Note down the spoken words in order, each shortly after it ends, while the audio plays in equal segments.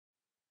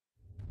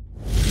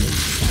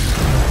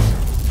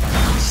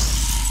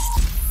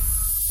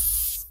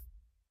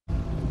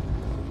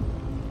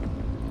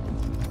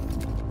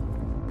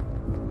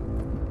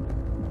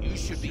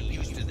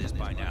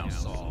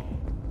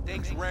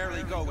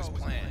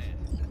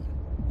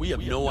We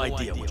have no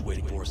idea what's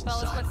waiting for us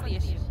Fellas, inside. what's the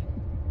issue?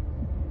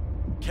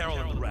 Carol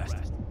and the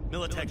rest.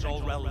 Militech's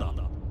all riled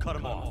up. Cut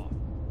them off.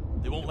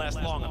 They won't last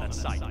long on that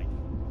site.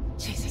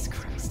 Jesus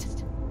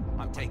Christ.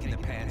 I'm taking the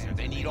Panzer.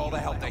 They need all the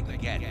help they can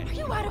get. Are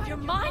you out of your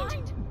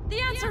mind?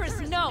 The answer is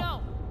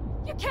no.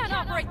 You can't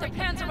operate the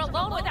Panzer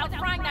alone without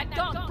frying that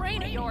gonk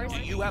brain of yours.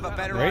 Do you have a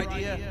better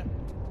idea?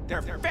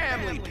 They're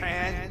family,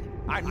 Pan.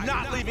 I'm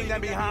not leaving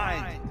them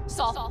behind.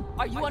 Saul,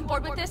 are you on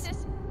board with this?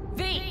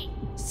 V,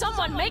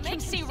 someone make him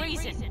see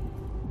reason.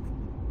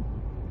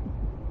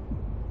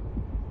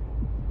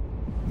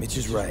 Mitch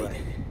is right.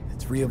 The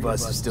three of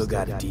us have still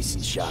got a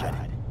decent shot.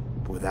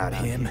 But without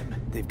him,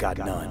 they've got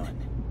none.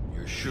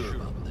 You're sure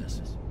about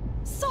this?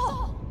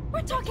 Saul,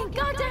 we're talking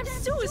goddamn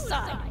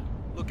suicide.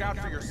 Look out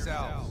for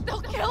yourselves.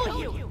 They'll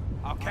kill you.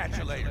 I'll catch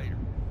you later.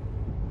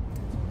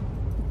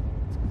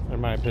 I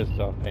might piss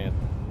off Pan.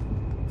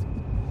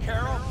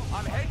 Carol,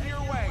 I'm heading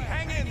your way.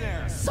 Hang in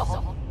there.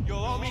 Saul, You'll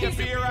owe me a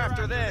beer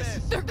after this.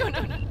 they're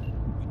gonna...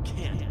 We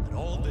can't, and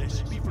all this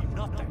should be for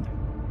nothing.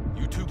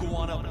 You two go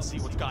on up and see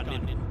what's gotten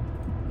in.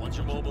 Once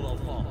you're mobile, I'll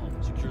follow.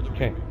 Secure the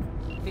Okay.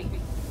 V,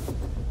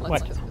 What?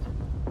 let's go.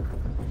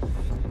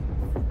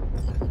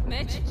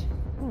 Mitch,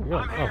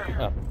 Oh,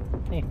 oh.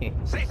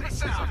 Safe and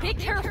sound. be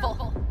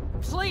careful.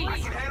 Please. I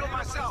can handle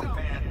myself,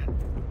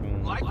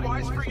 man.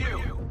 Likewise for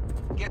you.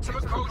 Get to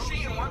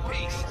Mikoshi in one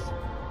piece.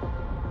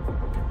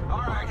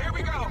 All right, here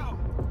we go.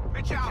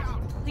 Mitch out.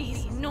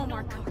 Please, no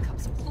more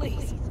cock-ups,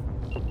 please.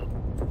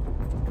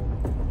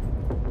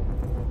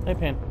 Hey,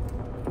 Pan.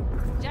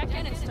 Jack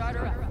in and start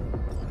her up.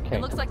 Okay.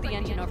 It looks like the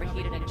engine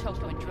overheated and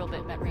choked when drill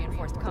bit met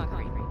reinforced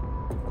concrete.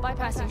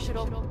 Bypassing should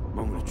open.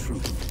 Moment of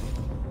truth.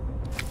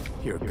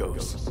 Here it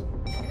goes.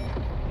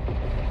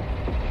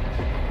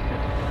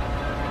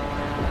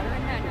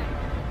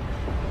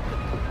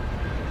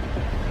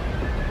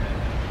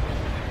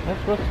 Am I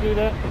supposed to do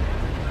that?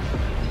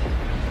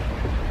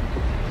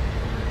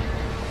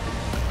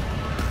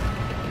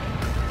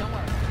 Don't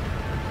worry.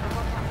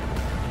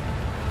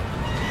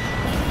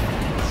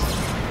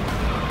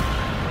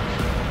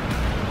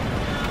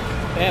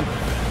 Pan.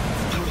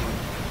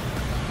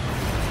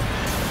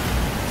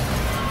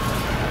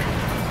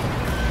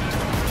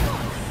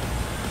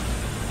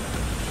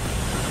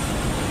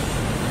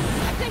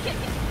 I think it.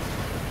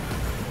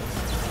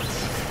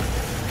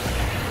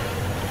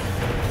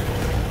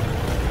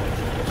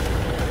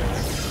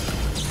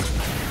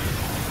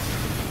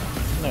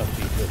 No,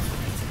 Jesus.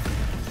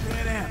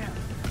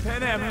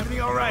 Pan Am,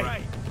 everything all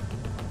right?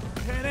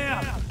 Pan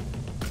Am,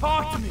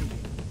 talk to me.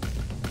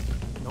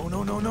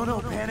 No,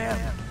 Pan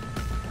Am.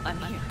 I'm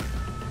here.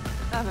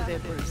 I'm a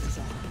bit bruised is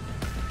all.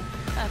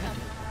 I've had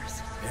it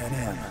worse. Pan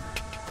Am.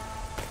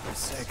 For a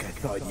sec, I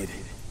thought you'd...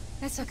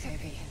 It's okay,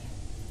 V.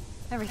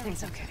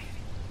 Everything's okay.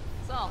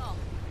 Saul,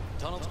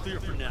 Tunnel's clear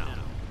for now.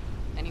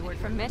 any word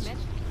from Mitch?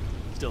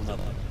 Still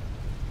nothing.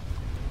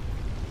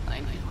 I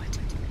knew it.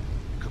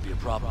 Could be a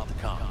problem with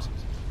the comms.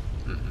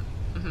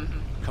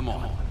 Come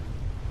on.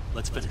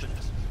 Let's finish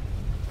this.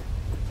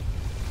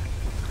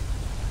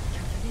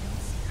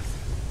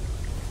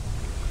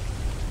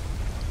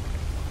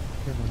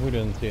 Who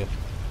didn't see it?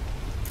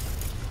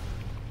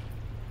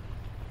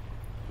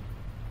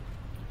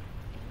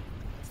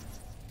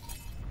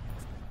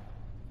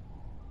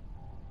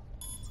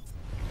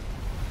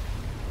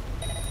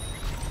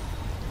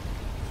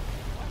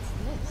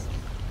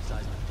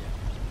 Seismic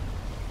damage.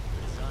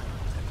 Good design.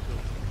 Protect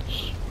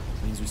buildings.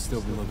 Means we're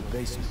still below the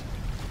basement.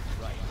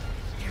 Right.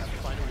 You have to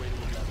find a way to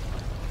look out.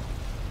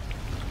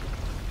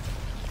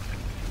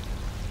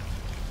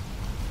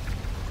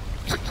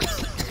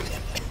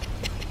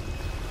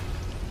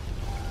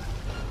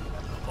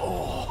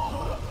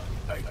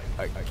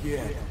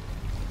 Again.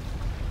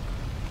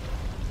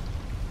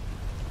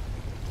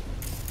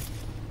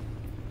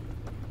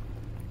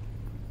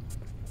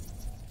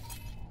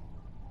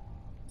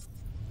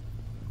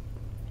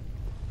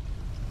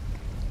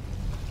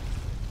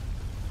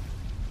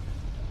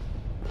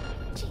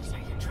 Jeez, are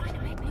you trying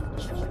to make new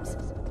dreams?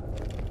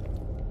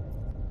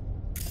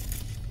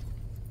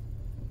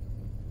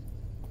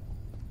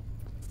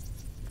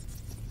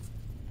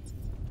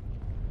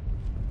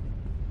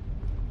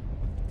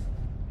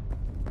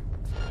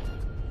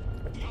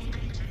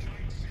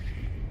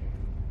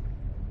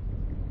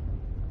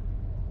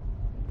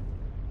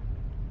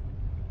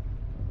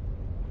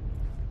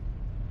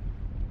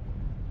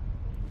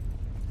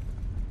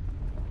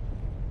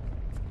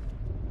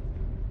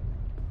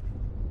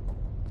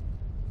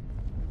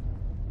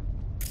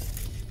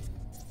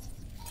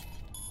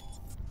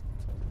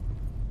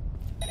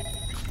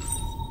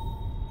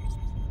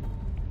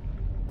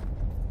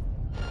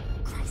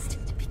 Christ,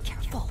 be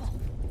careful.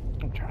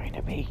 I'm trying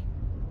to be.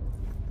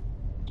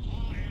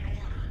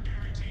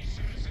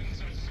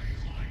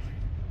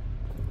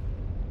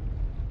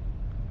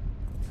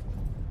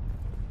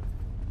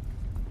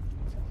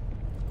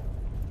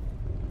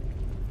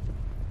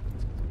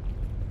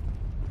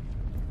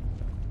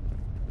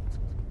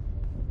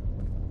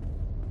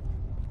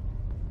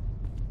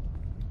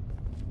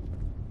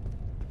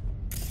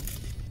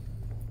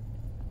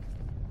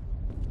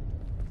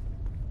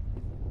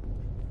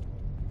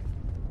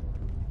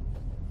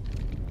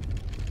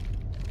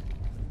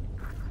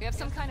 We have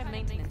some kind of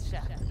maintenance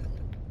shaft.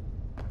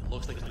 It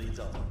looks like it leads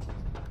up.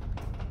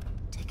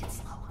 Take it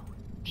slow.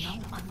 No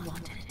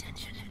unwanted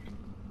attention.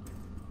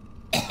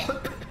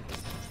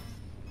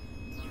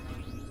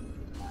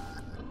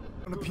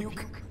 Wanna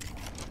puke?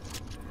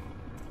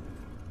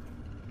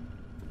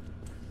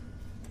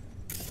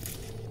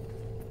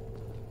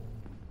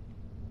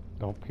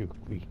 Don't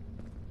puke me.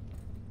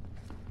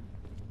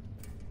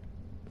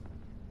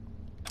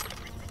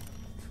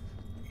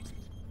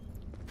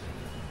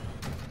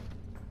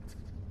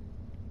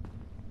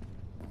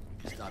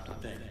 You stop to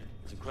think.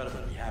 It's incredible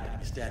we happen to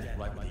be standing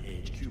right where the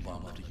AHQ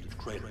bomb left a huge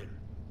crater.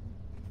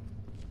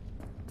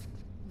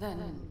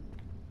 Then,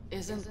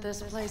 isn't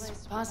this place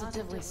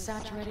positively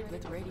saturated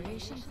with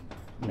radiation?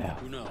 No.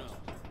 Who knows?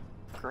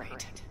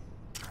 Great.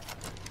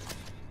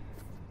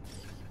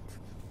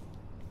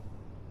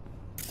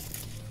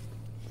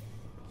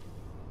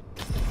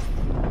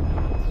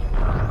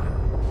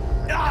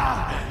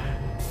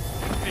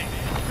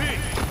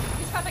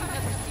 He's having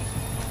another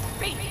seizure.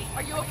 B,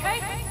 are you okay?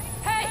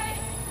 Hey!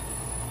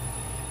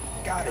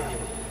 Got it.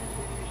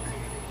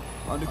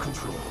 Under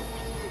control.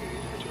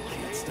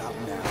 Can't stop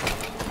now.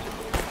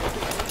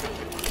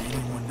 Does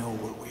anyone know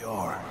where we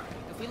are?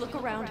 If we look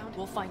around,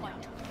 we'll find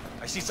out.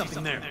 I see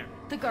something there.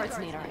 The guards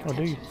need our Oh,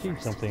 do you attention see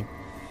first. something?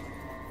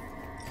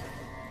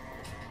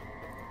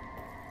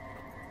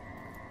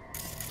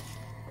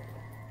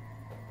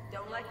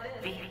 Don't like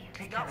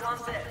this. Not one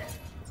bit.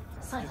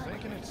 Silent.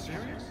 Making it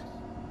serious?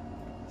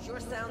 Sure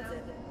sounds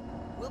it.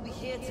 We'll be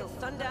here till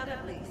sundown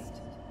at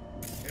least.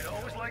 It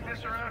always like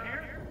this around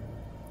here?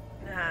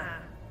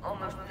 Nah,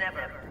 almost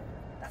never.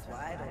 That's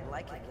why I don't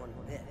like it one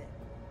bit.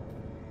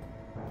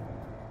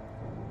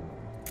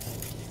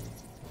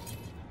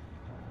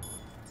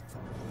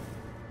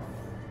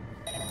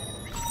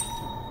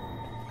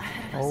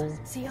 Ahead of us. Oh.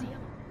 See him?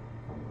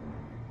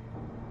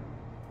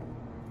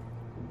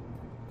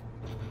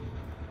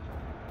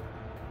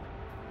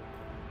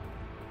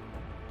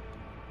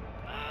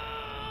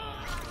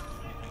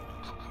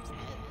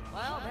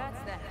 Well,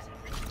 that's that.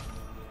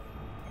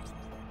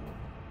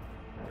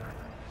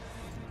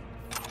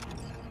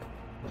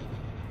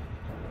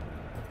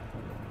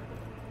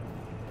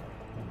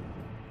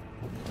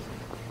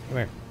 Come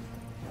here.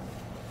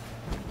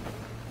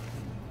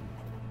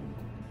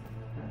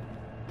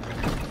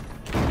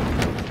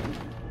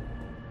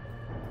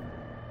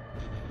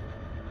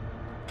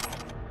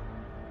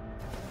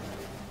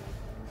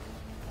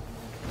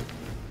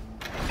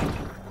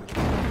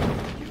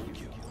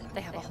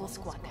 They have a whole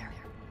squad there.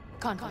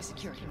 Convoy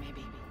security,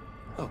 maybe.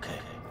 Okay.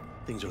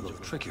 Things are a little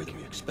trickier than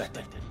we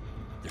expected.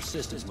 Their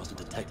systems must have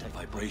detected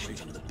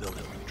vibrations under the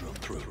building when we drove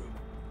through.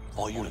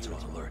 All units are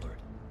on alert,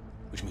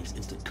 which means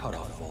instant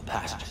cutoff of all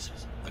passages,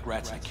 like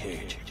rats in a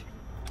cage.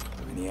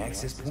 Any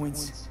access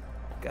points?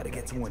 Gotta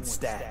get to one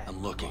stat.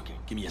 I'm looking.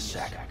 Give me a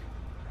sec.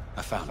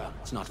 I found one.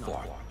 It's not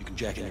far. You can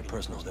jack in your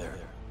personals there.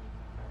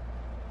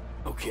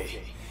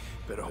 Okay.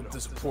 Better hope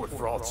there's a port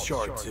for alt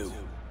shard too.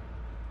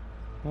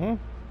 Hmm?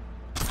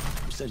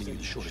 I'm sending you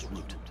the shortest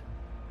route.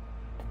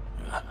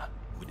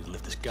 We need to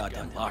lift this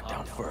goddamn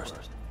lockdown first.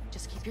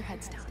 Just keep your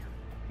heads down.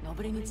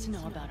 Nobody needs to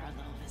know about our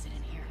little visit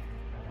in here.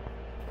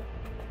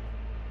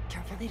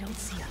 Careful they don't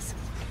see us.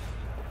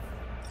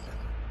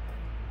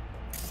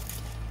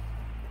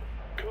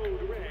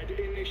 Code Red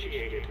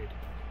initiated.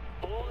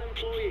 All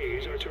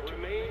employees are to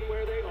remain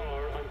where they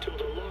are until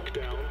the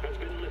lockdown has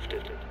been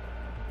lifted.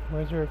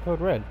 Where's your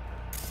code red?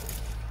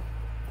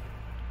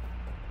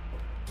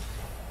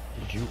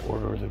 Did you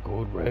order the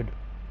code red?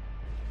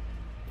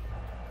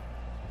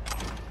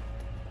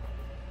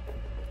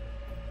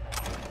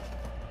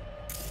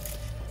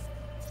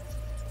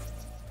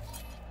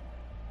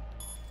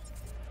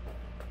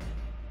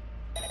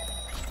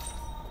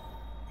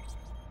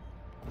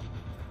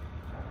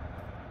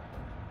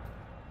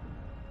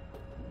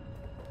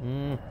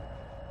 Hmm.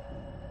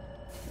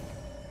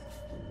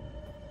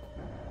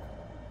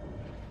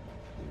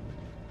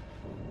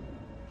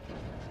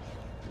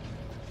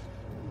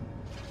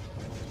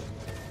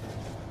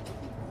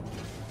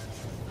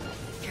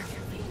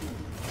 Carefully.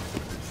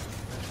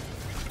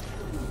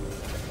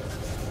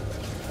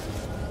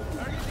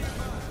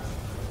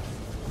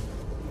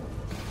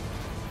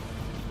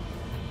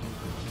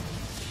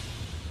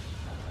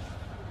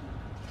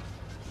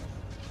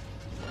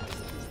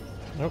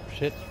 Oh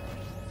shit.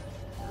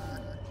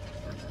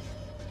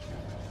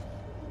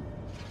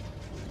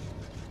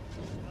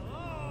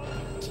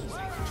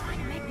 Trying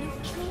to make new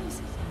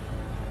dreams.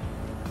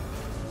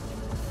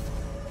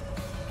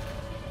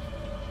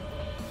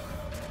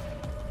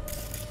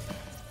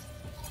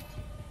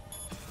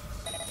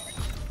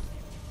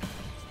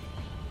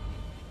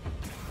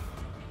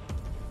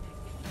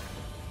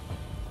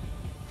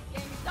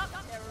 Game's up,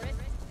 terrorist.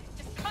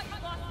 Just cut your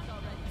losses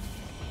already.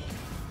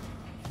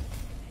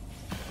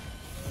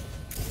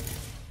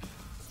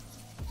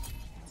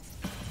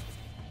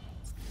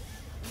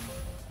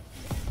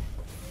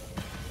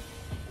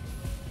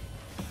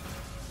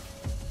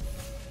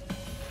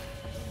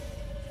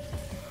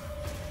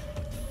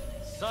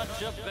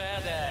 Such a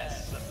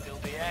badass until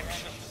the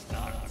action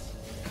starts.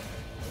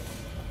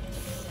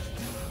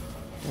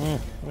 I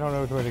don't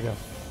know which way to go.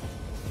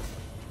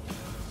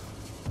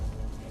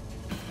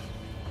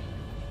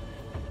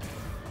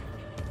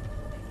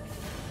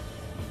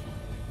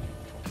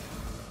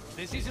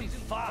 This isn't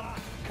fun.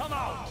 Come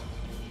out!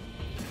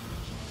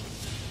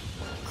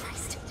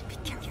 Christ, be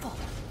careful.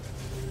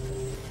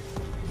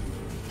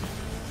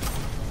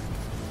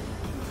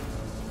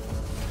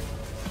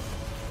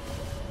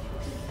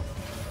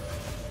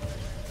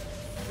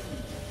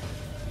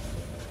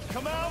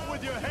 Come out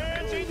with your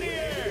hands in the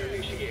air!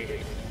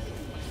 Initiated.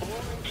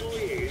 All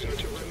employees are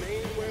to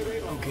remain where they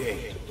are.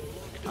 Okay,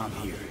 I'm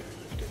here.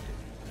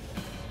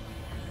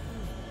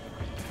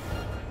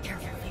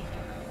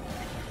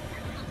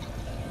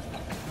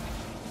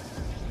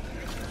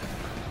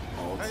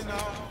 Hey,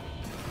 now.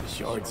 The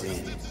shard's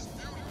in.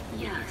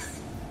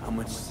 Yes, How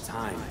much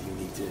time do you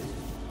need to...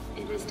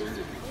 it is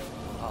done.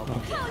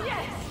 Hell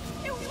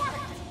yes! It worked!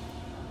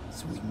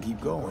 So we can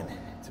keep going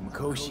to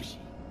Mikoshi.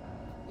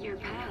 Your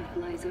path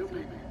lies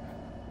open.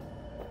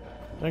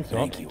 Thanks,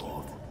 Thank you,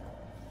 Alt.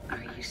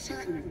 Are you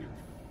certain?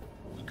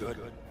 Good.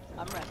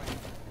 I'm ready.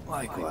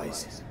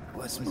 Likewise.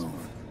 Let's move.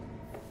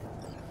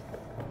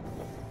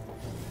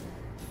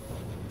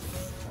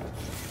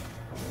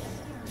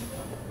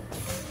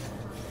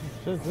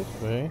 It says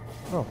this way.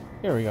 Oh,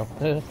 here we go.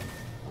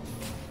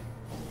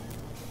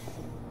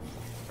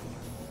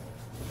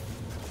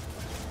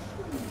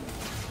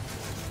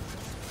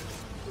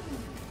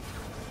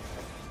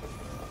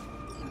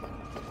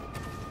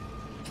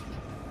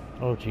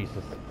 Oh,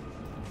 Jesus.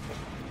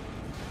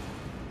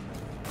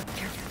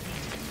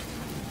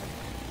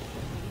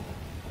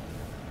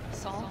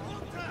 Saul?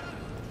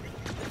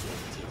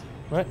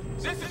 What?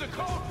 This is a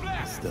cold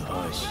blast! It's the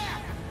hush.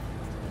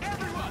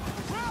 Everyone,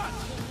 run!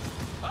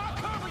 I'll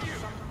cover you!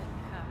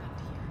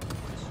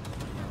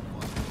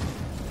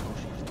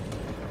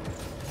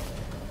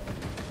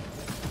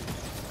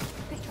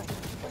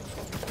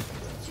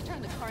 She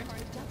turned the car into a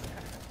death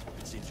trap.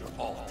 It seems your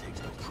alt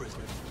takes no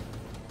prisoners.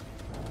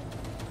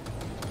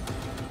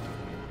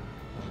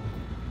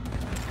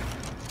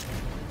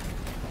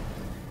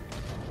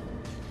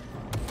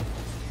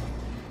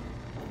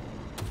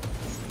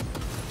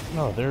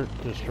 No, they're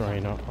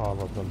destroying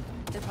all of them.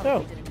 They probably Oh.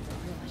 didn't even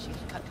realize you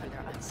could cut through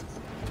their eyes.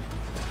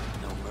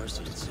 No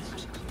mercy, it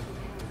seems.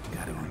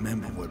 Gotta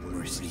remember what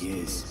mercy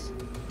is.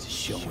 To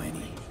show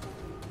any.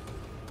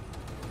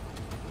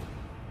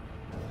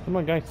 Come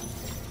on, guys.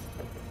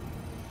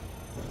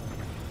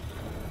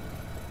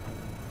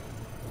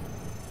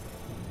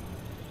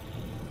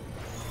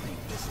 I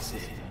think this is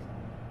it.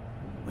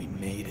 We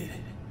made it.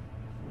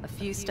 A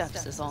few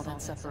steps is all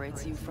that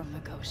separates you from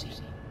Mikoshi.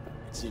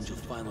 It seems you'll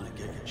finally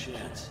get your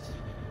chance.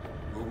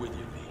 We're with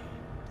you, V.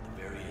 At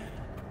the very end.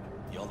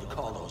 The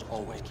Aldecalos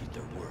always keep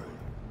their word.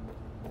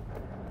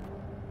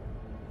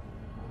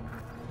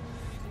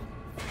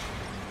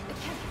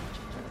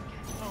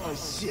 Oh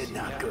shit,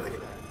 not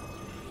good.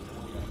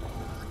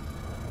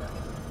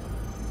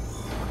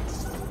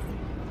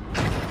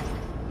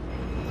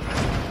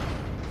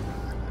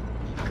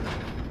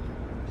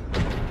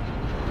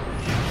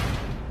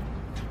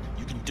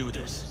 You can do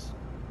this.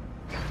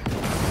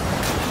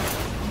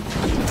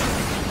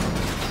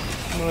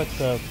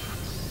 What's up?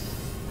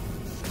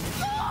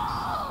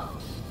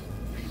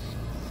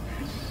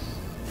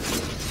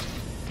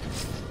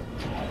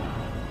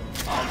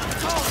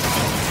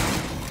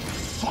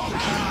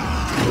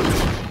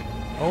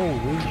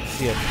 Holy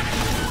shit.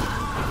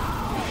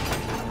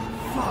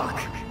 Fuck.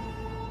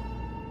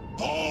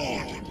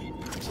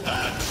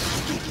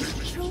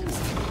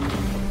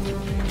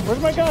 Where's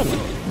my gun?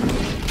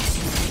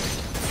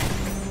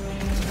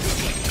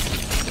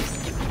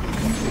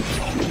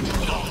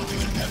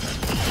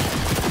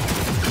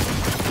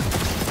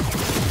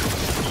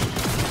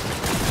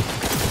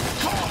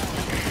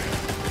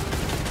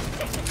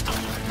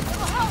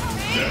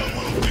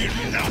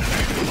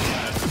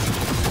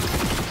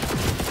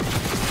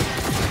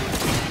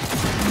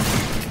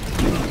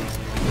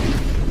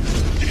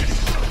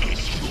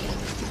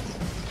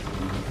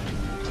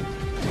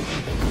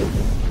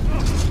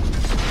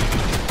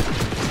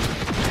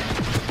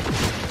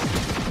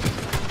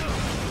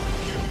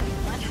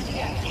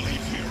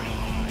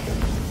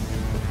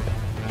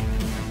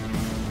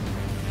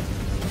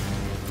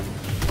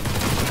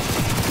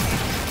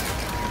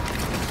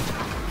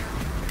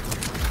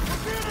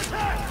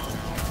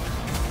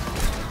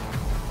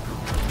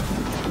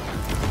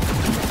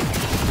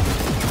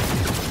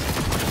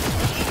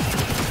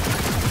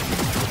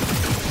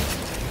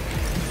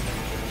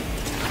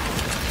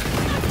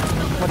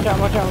 Watch out,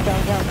 watch out, watch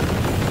out, watch out.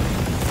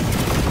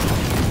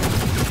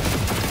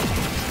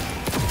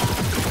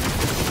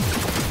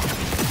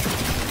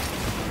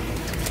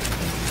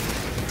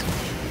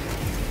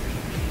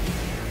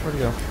 Where'd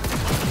he go?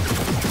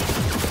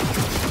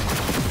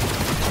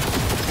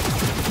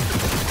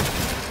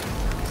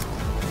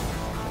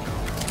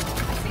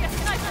 I see a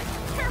sniper!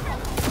 Careful!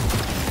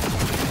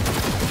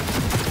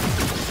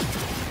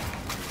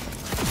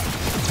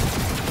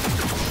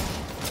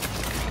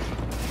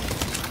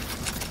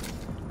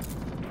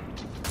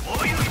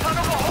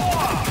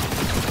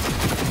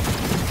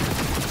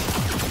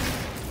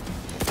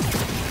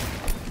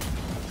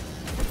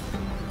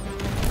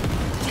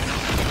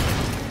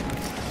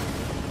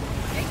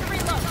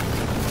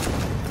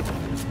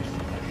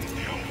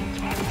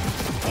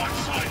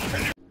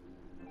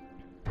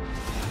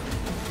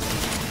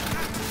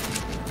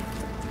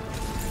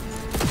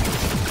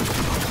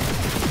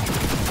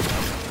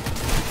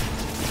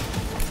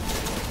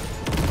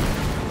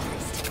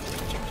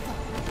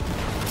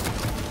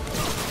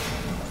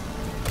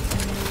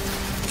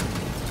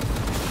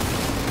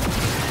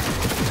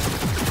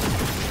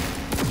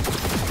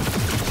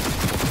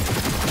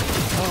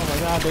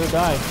 dude,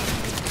 die.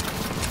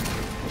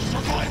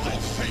 Survival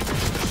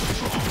favors the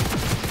strong.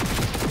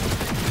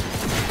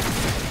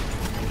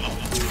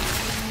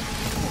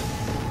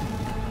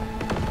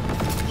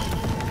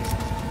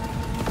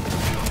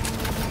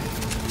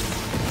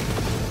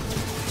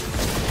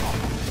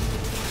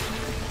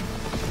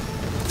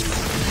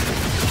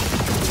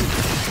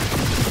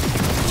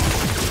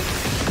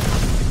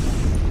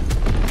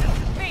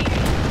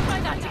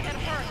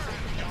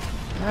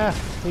 Ah,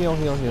 heal,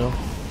 heal, heal.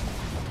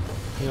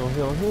 Heal,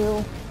 heal,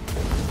 heal.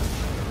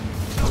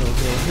 Heal,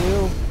 heal,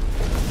 heal.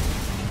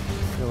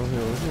 Heal,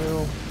 heal,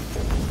 heal.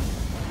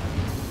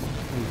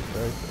 Jesus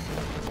Christ.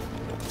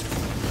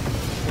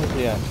 Where's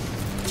he at?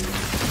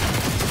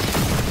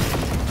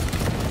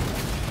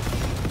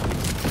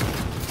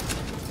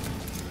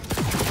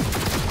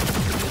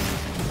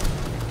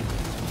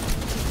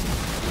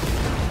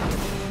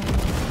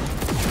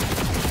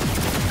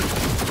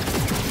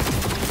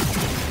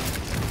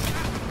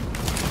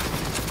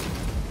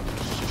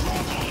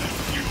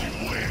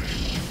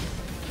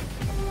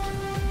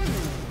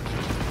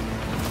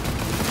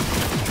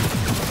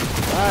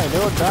 Die,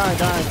 dude, die,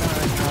 die,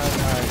 die, die,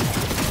 die.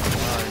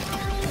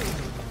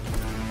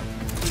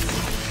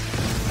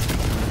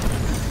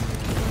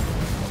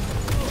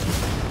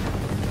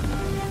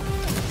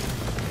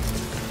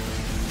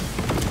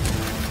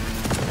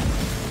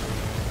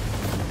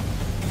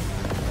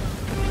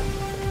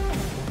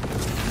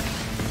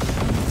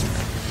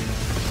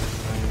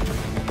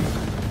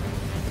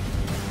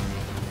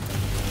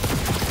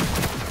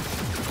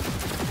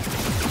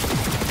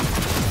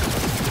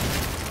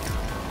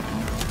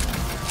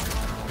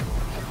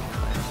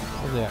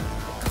 There.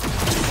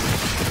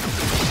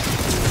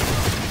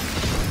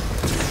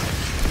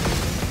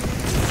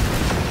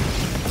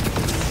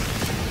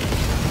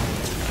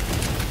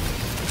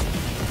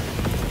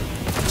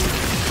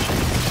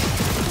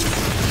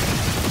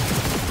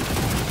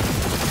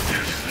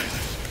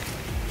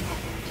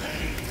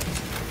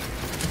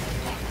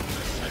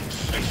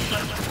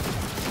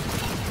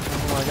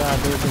 Oh my god,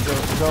 dude,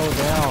 go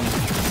down.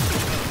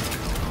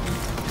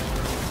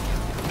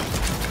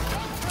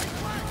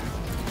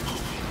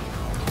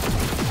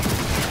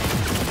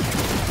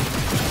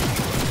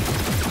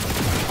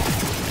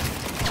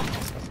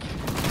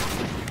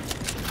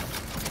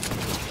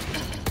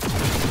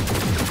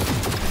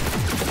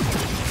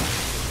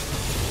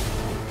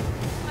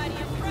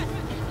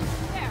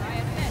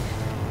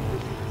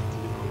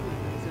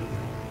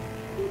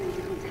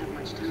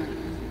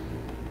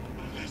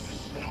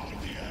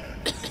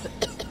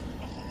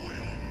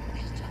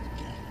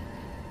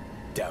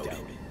 Doubt it.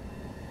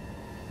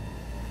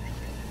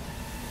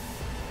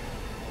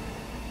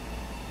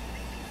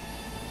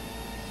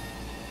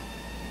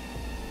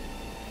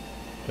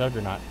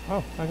 Juggernaut.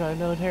 Oh, I got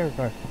another terror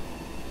card.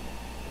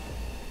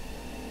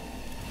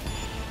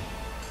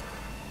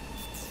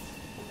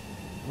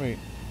 Wait,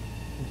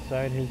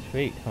 inside his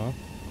fate, huh?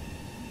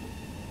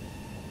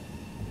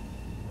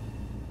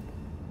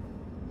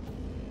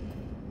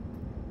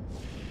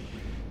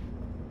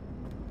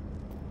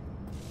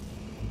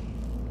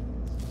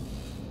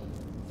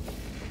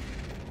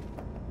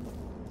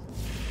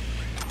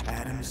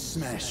 Adam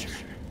Smasher.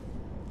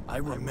 I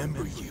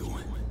remember you.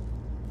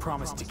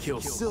 Promised to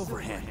kill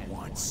Silverhand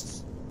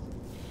once.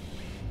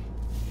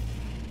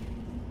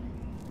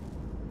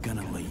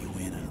 Gonna let you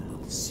in on a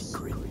little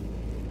secret.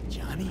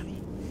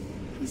 Johnny,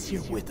 he's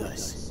here with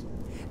us.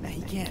 Now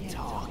he can't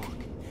talk,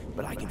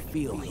 but I can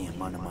feel him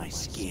under my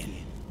skin.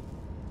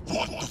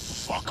 What the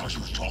fuck are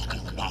you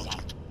talking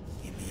about?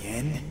 In the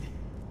end,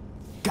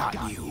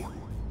 got you.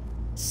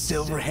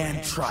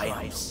 Silverhand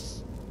triumphs.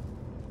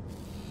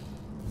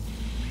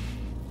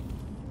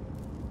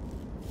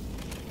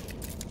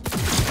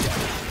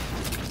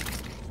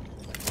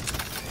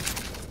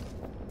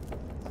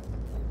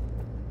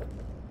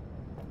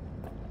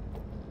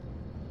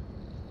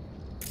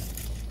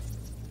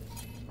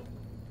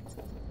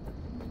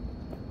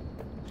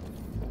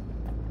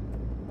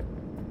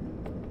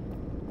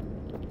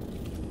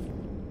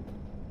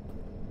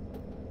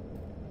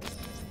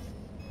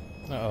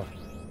 Uh-oh.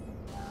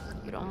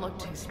 You don't look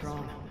too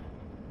strong.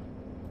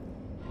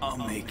 I'll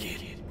make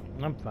it.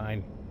 I'm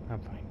fine. I'm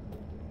fine.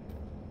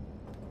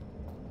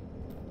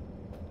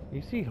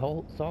 You see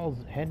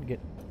Saul's head get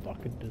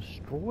fucking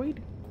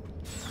destroyed?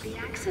 The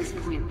access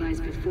point lies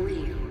before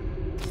you.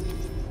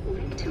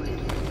 Link to it.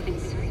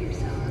 Insert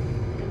yourself.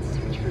 Then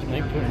search for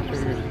Link to it,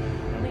 insert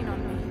yourself. Lean on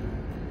me.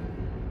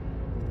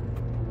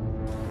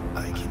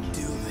 I can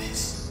do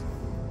this.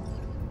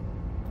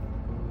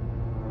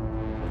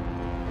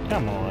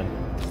 Come on.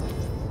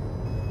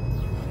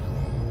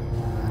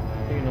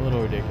 Getting a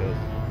little ridiculous.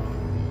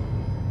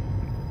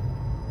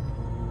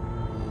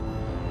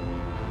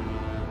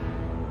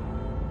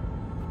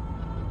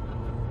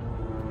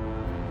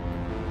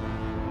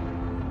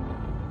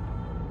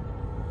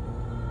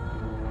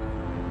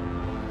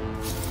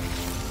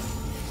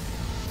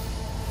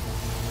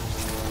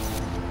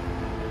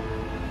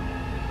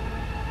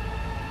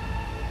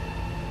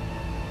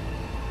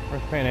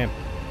 Where's Pan Am?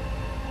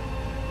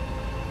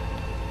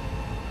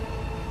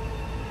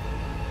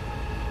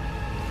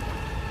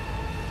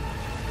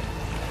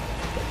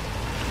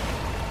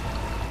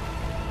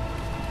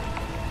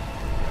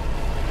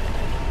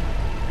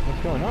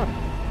 going on?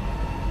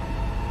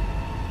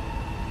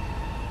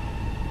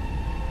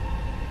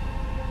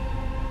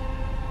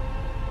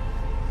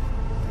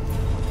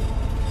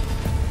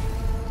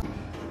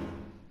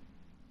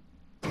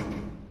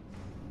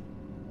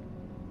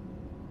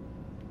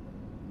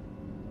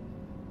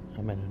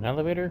 I'm in an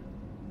elevator.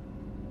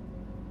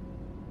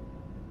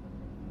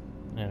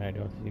 And I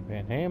don't see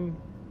Van Ham.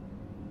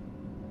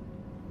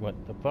 What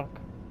the fuck?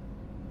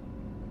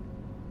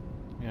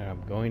 And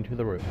I'm going to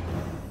the roof.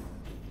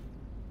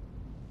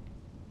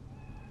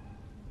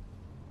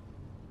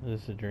 Is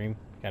this a dream?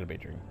 Gotta be a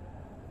dream.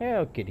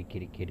 Oh, kitty,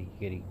 kitty, kitty,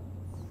 kitty.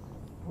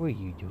 What are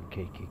you doing,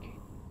 kitty, kitty, kitty?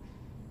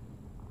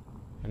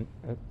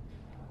 And,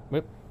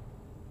 whoop.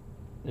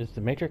 Is this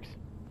the Matrix?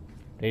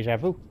 Deja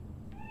vu.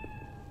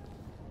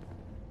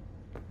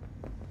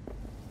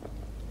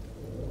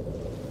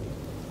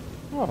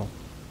 Oh.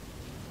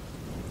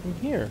 I'm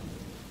here.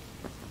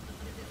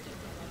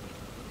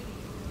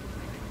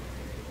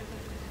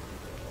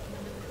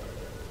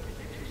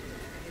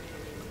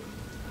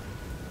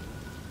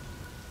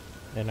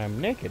 And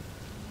I'm naked.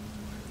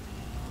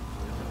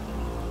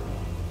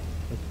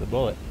 That's the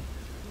bullet.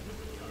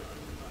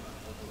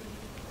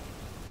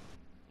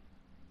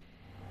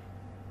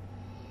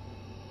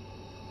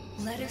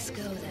 Let us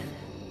go then,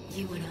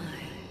 you and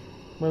I.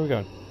 Where are we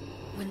going?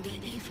 When the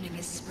evening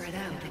is spread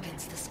out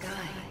against the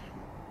sky,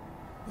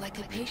 like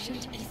a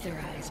patient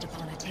etherized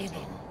upon a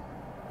table.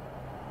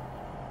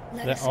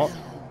 Let us go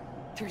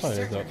through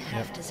certain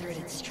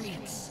half-deserted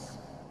streets,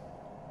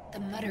 the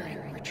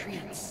muttering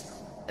retreats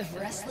of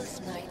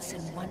restless nights in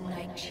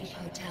one-night cheap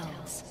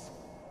hotels,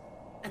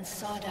 and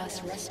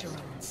sawdust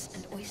restaurants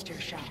and oyster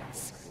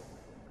shops.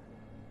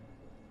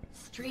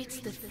 Streets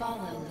that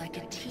follow like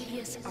a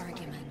tedious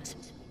argument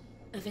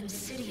of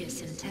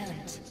insidious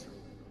intent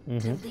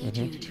to lead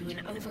you to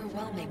an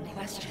overwhelming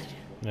question.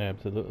 Yeah,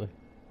 absolutely.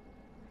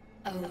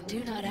 Oh,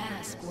 do not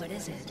ask, what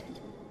is it?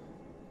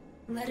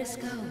 Let us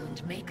go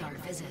and make our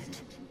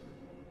visit.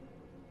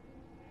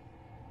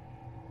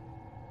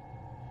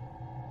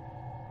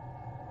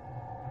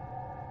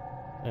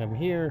 I'm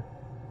here.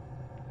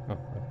 Oh.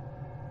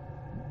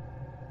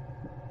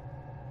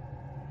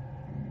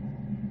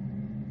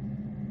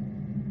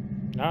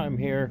 Now I'm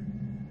here.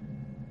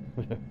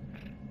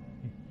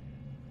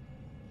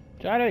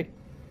 Johnny!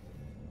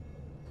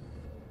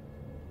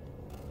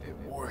 It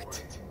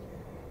worked.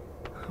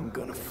 I'm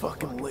gonna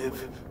fucking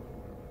live.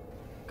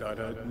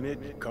 Gotta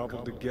admit, you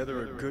cobbled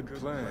together a good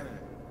plan.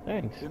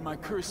 Thanks. Been my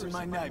curse and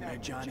my nightmare,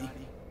 Johnny.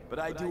 But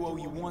I do owe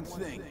you one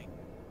thing.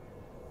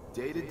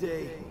 Day to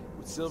day,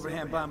 with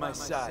Silverhand by my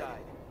side,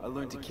 I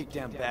learned to kick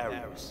down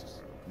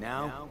barriers.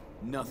 Now,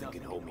 nothing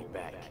can hold me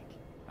back.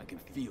 I can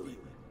feel it.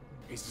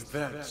 Is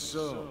that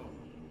so?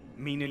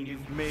 Meaning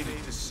you've made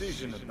a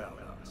decision about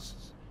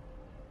us?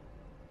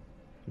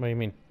 What do you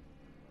mean?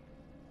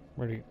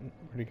 Where'd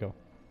he go?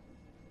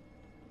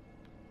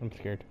 I'm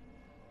scared.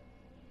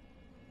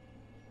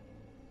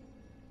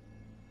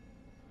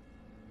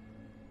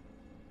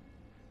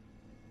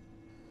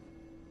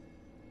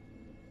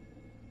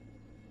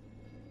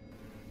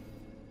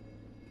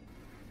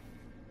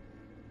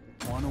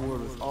 Want a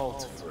word with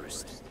Alt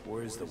first.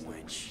 Where's the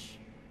wench?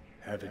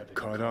 Haven't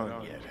caught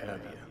on yet,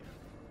 have you?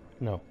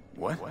 No.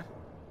 What?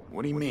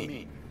 What do you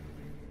mean?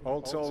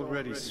 Alt's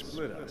already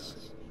split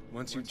us.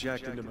 Once you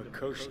jacked into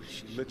Mikoshi,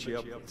 she lit you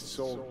up with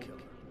Soul Killer.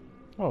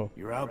 Oh.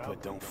 Your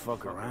output don't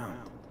fuck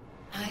around.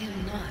 I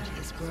am not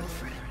his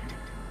girlfriend.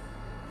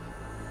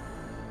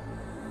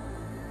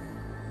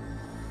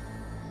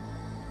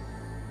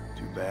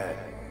 Too bad.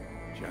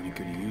 Johnny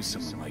could have used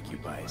someone like you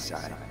by his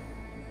side.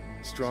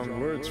 Strong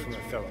words from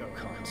a fellow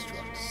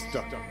construct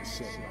stuck in the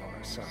same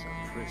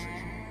Arasaka prison.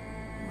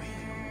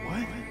 Wait,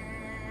 what?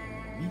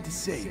 Mean to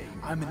say,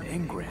 I'm an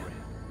engram.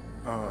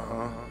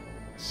 Uh-huh.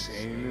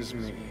 Same as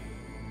me.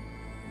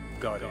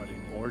 Got any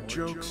more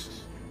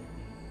jokes?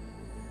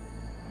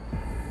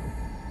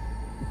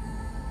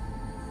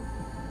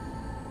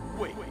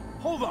 Wait,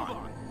 hold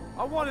on.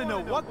 I want to know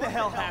what the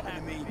hell happened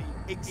to me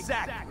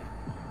exactly.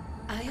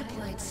 I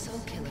applied Soul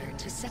Killer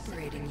to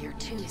separating your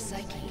two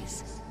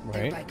psyches,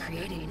 Right. thereby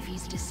creating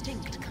V's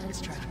distinct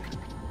construct.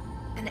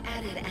 An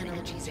added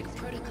analgesic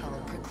protocol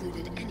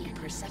precluded any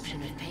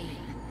perception of pain.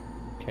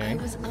 Okay. I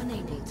was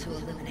unable to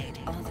eliminate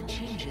all the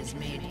changes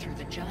made through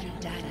the Johnny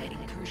data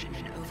incursion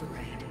and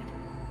override,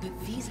 but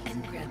V's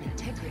engram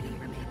integrity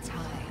remains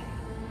high.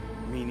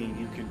 Meaning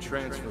you can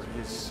transfer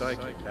his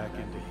psyche back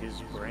into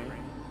his brain?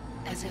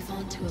 As if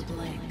onto a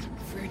blank,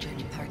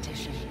 virgin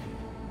partition.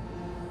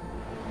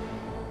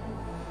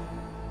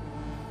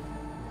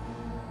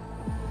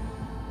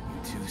 You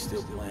two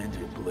still plan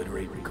to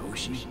obliterate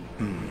Mikoshi?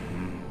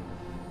 Mm-hmm.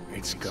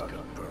 It's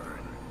gotta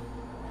burn.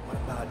 What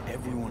about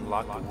everyone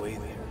locked away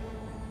there?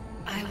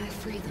 I will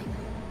free them.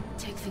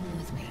 Take them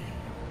with me.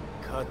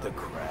 Cut the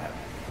crap.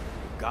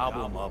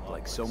 Gobble them up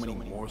like so many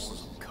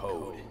morsels of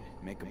code.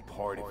 Make them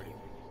part of you.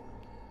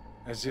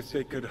 As if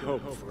they could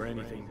hope for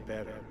anything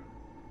better.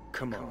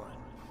 Come on.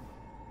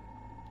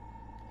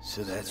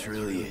 So that's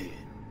really it.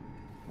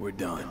 We're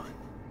done.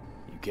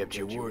 You kept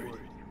your word.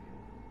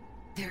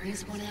 There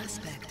is one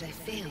aspect I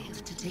failed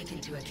to take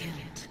into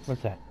account.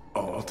 What's that?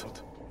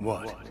 Alt?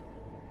 What?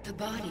 The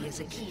body is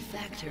a key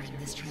factor in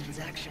this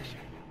transaction.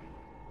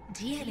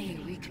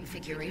 DNA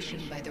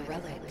reconfiguration by the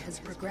relic has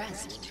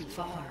progressed too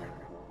far.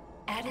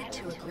 Added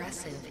to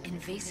aggressive,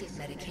 invasive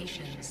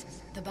medications,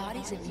 the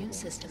body's immune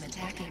system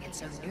attacking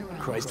its own neurons...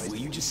 Christ, will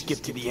you just skip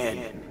to the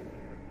end?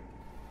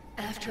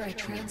 After I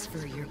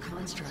transfer your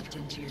construct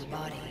into your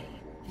body,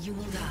 you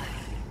will die.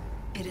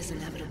 It is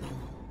inevitable.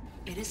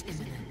 It is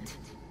imminent.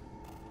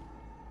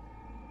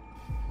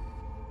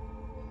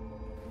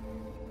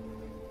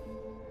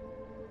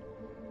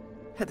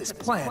 Had this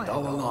planned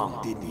all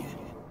along, didn't you?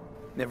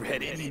 Never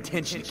had any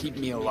intention to keep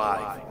me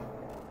alive.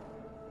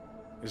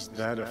 Is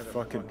that a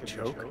fucking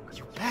joke?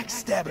 You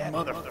backstabbing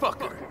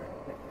motherfucker!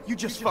 You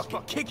just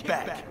fucking kicked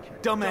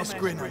back, dumbass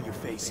grin on your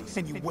face,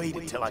 and you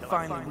waited till I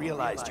finally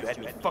realized you had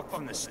me fucked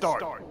from the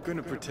start.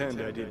 Gonna pretend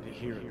I didn't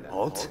hear that.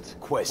 Alt,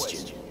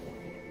 question.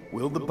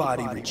 Will the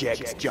body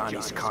reject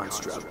Johnny's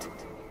construct?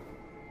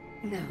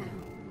 No.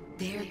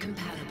 They are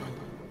compatible.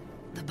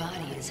 The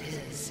body is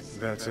his.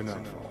 That's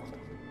enough, Alt.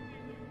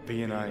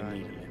 V and I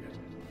need a minute.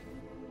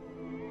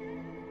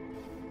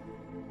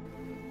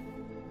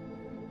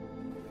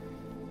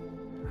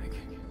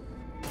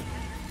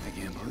 I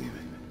can't believe it.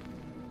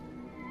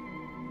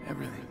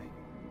 Everything.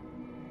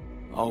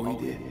 All we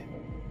did.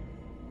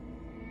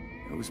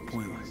 It was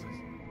pointless.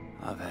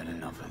 I've had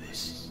enough of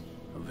this.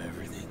 Of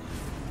everything.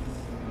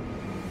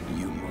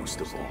 You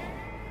most of all.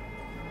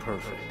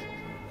 Perfect.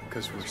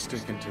 Because we're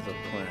sticking to the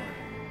plan.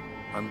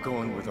 I'm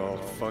going with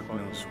Alt fuck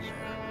knows where.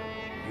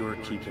 You're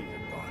keeping your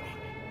body.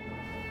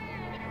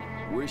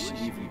 Where's she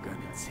even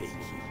gonna take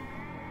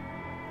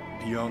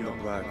you? Beyond the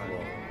Black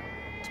Wall.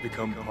 To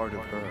become part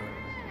of her.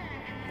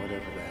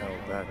 Whatever the hell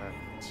that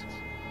means.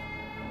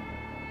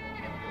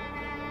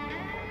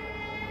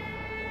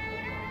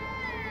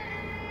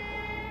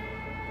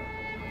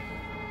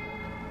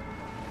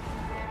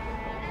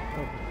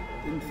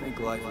 Didn't think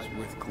life was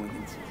worth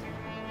clinging to.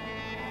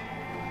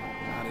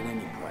 Not at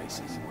any price,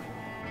 anyway.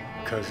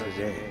 'Cause it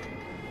ain't.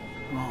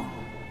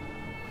 Wrong.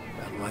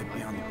 That light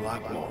beyond the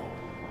Black Wall.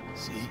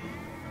 See?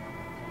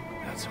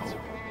 That's hope.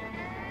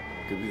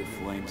 Could be the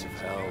flames of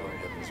hell or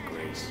heaven's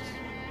grace.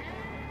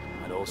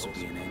 Might also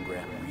be an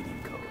engram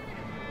reading code.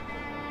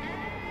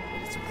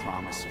 But it's a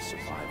promise of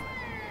survival.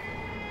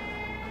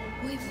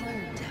 We've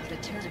learned how to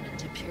turn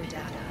into pure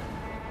data,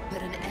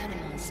 but an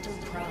animal still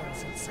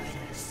prowls inside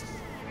us.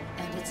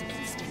 And its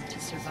instinct to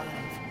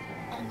survive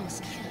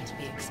almost can't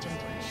be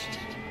extinguished.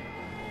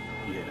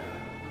 Yeah.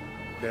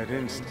 That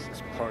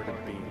instinct's part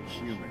of being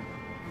human.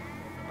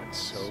 But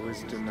so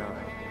is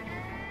denial.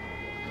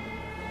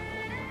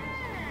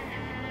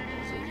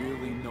 There's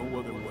really no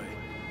other way.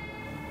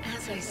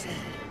 As I said,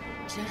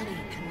 Johnny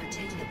can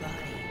retain the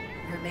body,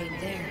 remain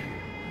there,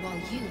 while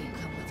you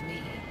come with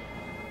me.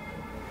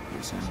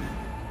 Yes, I meant.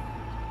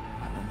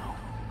 I don't know.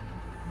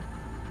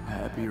 A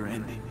happier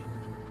ending.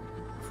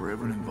 For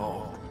everyone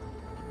involved.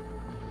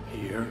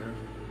 Here,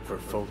 for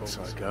folks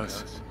like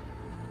us,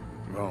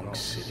 wrong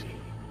city,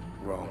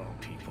 wrong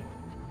people.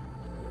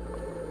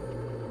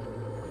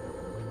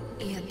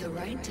 Yet the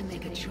right to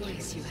make a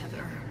choice you have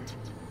earned,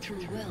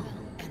 through will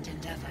and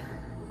endeavor.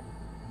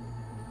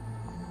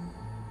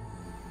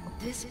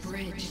 This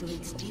bridge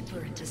leads deeper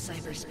into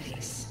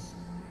cyberspace.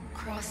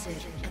 Cross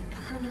it and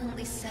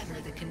permanently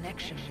sever the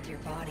connection with your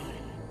body.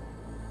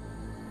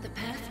 The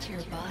path to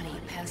your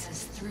body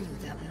passes through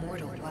that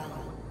mortal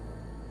well.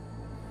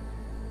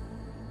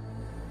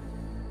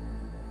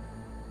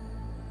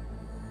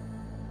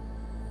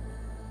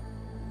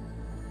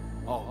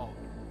 Oh.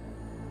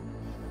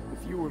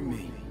 If you were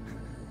me,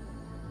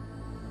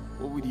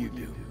 what would you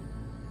do?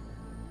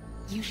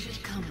 You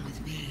should come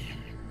with me.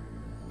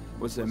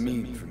 What's that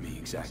mean for me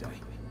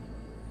exactly?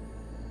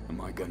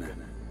 Am I gonna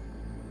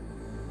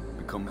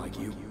become like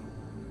you?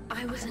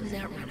 I was a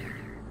netrunner.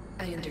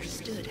 I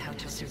understood how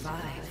to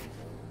survive.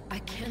 I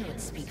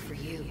cannot speak for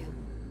you.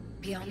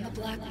 Beyond the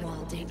Black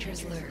Wall,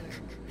 dangers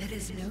lurk. It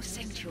is no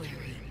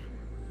sanctuary.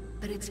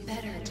 But it's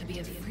better to be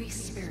a free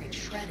spirit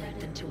shredded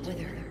than to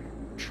wither,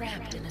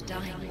 trapped in a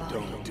dying body.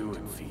 Don't do it,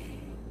 V.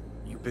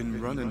 You've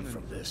been running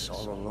from this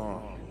all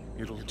along.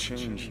 It'll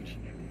change you.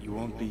 You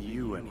won't be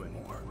you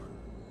anymore.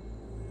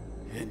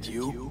 And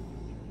you?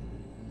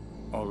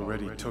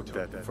 Already took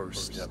that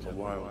first step a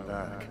while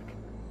back.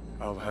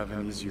 I'll have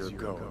an easier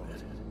go of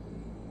it.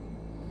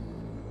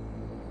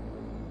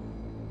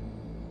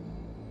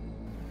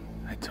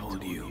 I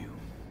told you.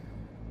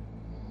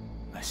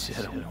 I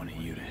said I wanted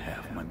you to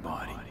have my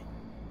body.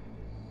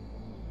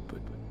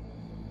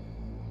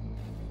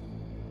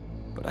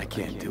 But I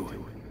can't do it.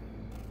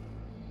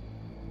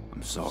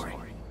 I'm sorry.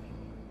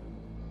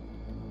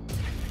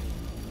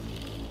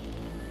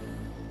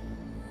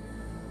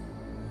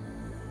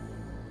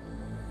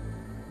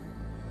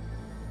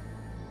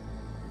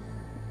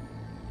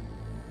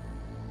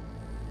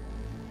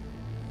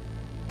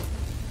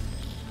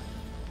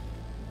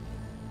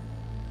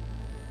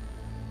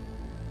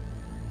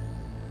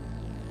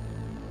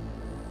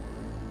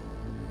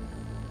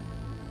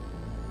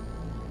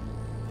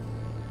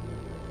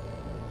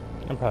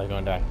 I'm probably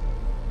gonna die.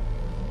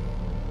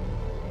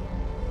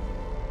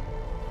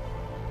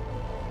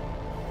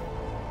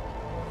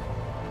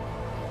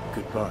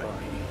 Goodbye,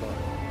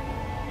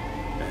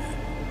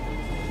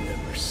 and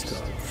never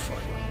stop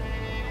fighting.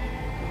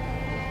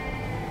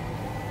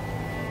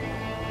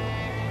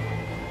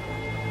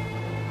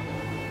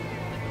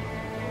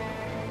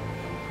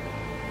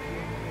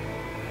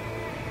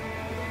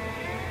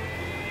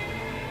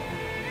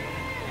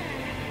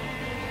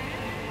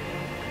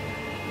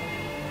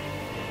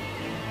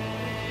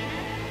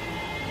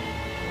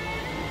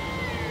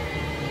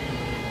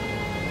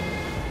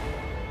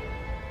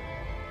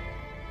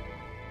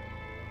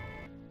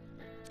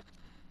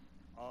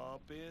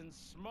 In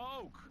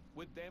smoke,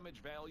 with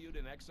damage valued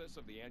in excess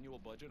of the annual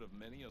budget of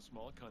many a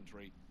small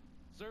country.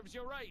 Serves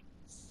you right,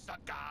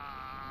 sucker!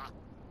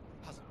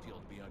 How's it feel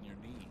to be on your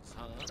knees,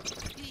 huh?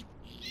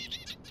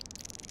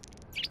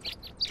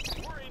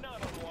 Worry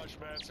not, unwashed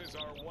masses.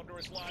 Our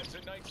wondrous lives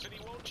in Night City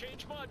won't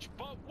change much,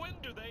 but when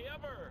do they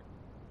ever?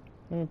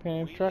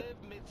 We Truck.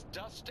 live midst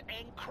dust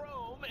and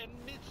chrome, and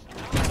midst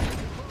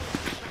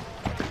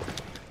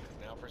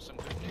now for some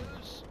good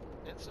news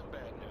and some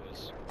bad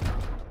news.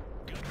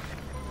 Good.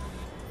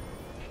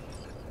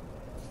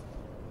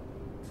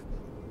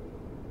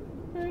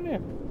 Right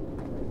there.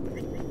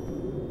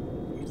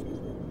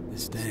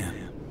 This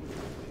dam.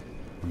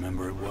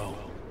 Remember it well.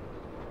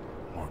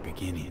 Our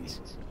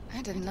beginnings.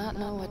 I did not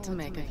know what to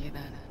make of you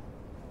then.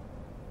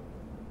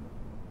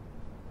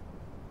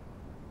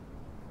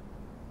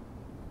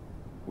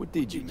 What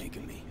did you make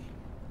of me?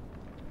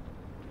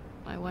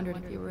 I wondered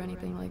if you were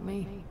anything like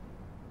me.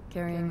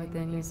 Carrying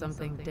within you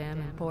something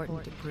damn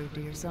important to prove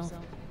to yourself.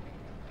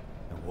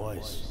 It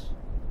was.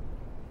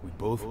 We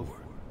both were.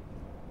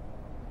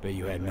 Bet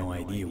you had no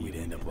idea we'd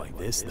end up like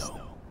this,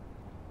 though.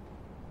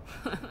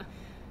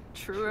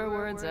 Truer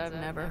words I've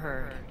never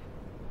heard.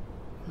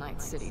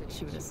 Night City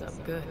chewed us up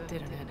good,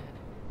 didn't it?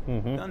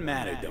 Doesn't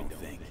matter, don't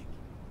think.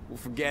 We'll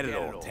forget it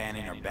all,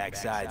 tanning our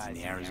backsides in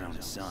the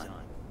Arizona sun.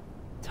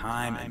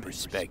 Time and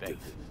perspective.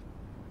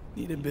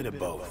 Need a bit of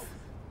both.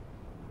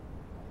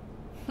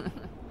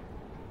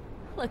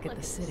 Look at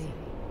the city.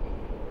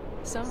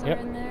 Somewhere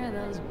in there,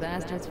 those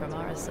bastards from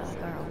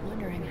Arasaka are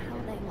wondering how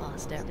they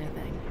lost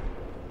everything.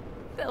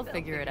 They'll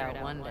figure it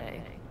out one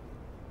day.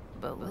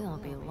 But we'll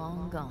be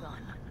long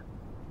gone.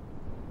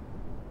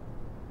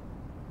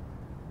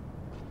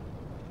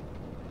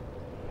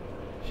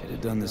 Should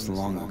have done this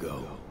long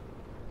ago.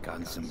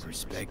 Gotten some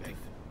perspective.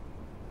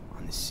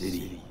 On the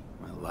city,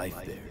 my life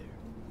there.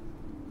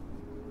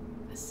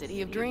 The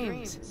city of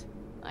dreams.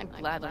 I'd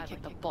gladly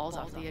kick the balls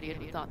off the idiot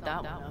who thought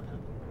that one up.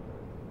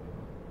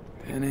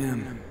 Pan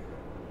Am.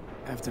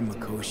 After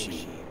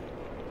Mikoshi.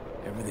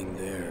 Everything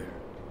there.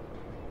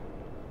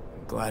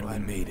 I'm glad we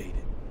made it.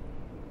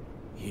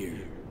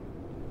 Here.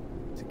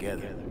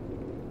 Together.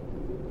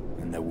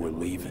 And that we're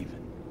leaving.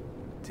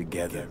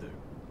 Together.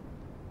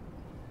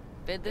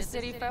 Bid the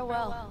city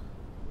farewell.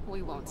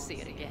 We won't see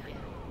it again.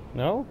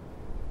 No?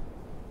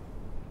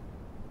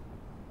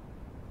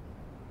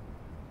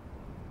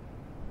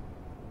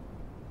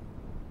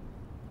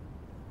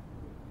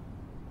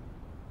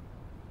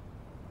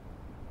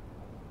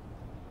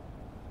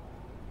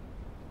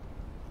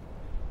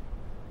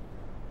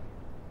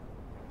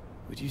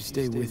 Would you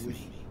stay with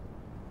me?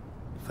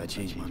 If I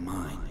changed my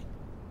mind.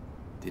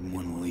 Didn't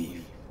want to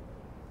leave.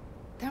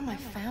 They're my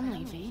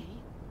family, V.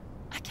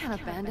 I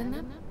can't abandon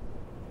them.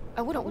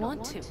 I wouldn't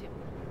want to.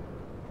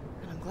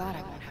 And I'm glad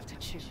I won't have to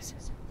choose.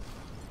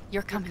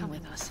 You're coming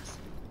with us.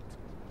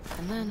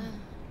 And then,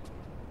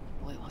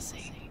 we will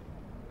see.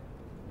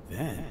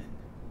 Then?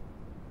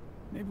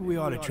 Maybe we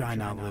ought to try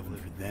not living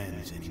for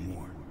thens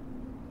anymore.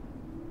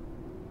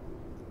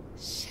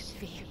 Shit,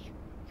 V.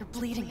 You're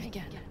bleeding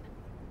again.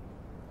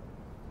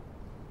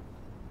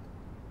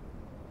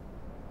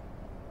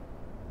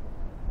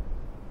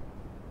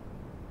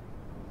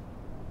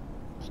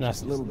 It's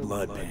just a little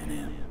blood, Pan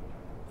Am.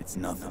 It's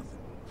nothing.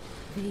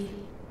 V,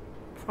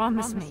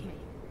 promise me.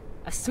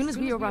 As soon as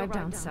we arrive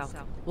down south,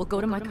 we'll go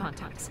to my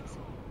contacts.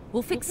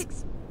 We'll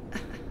fix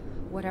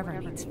whatever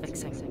needs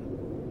fixing.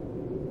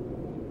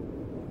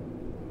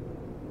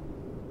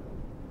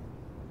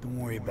 Don't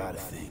worry about a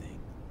thing.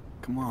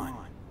 Come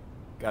on.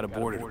 Got a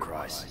border to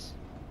cross.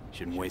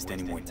 Shouldn't waste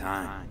any more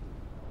time.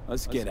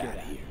 Let's get out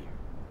of here.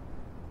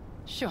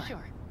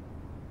 Sure.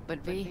 But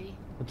V...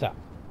 What's up?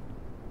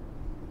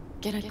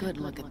 Get a good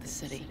look at the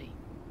city.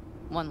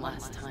 One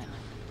last time.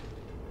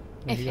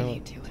 If you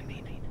need to, I mean.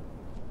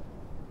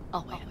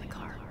 I'll wait in the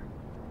car.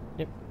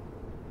 Yep.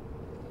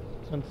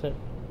 Sunset.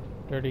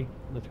 Dirty.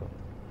 Let's go.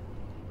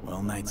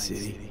 Well, Night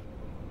City.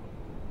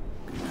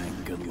 Good night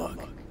and good luck.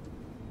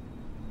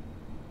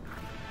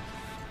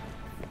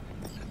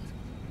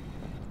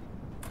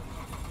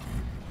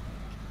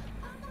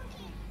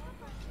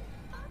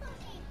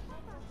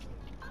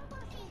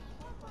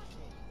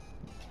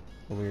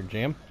 A weird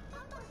jam.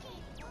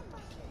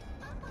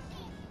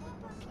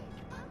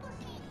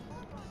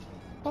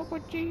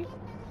 Papa G.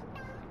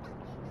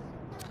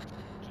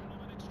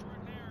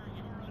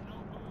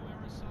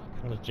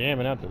 I was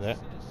jamming out to that.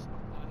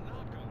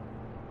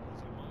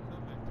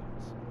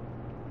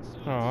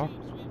 Aw.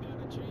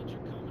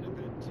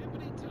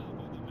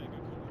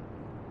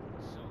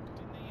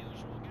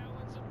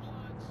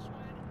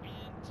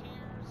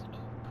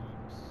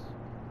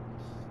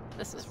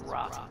 This is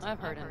rot. I've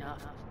heard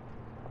enough.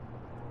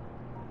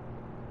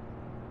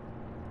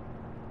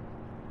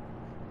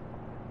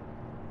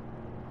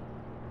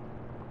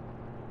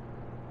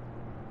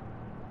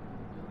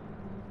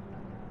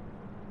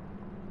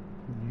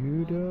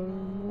 You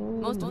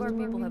don't. Most of our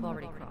people have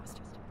already crossed.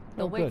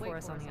 They'll wait for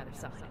us on the other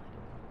side.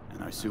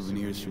 And our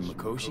souvenirs from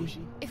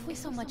Mikoshi? If we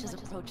so much as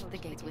approached the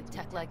gates with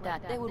tech like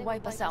that, they would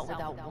wipe us out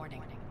without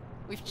warning.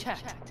 We've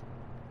checked.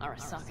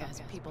 Arasaka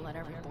has people at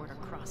every border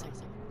crossing.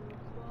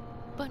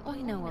 But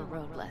we know a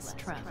road less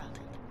traveled.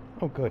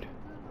 Oh, good.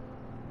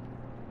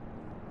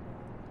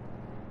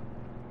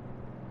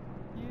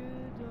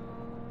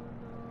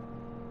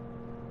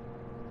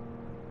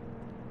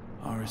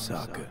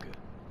 Arasaka.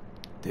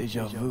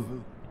 Deja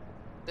vu.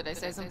 Did I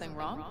say something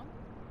wrong?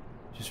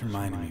 Just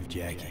reminded me of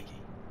Jackie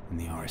and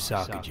the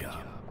Arasaka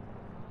job.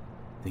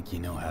 Think you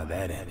know how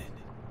that ended?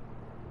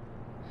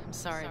 I'm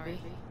sorry, V.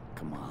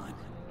 Come on.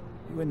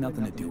 You had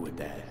nothing to do with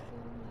that.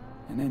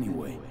 And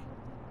anyway,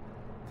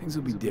 things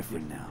will be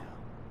different now.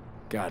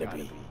 Gotta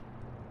be.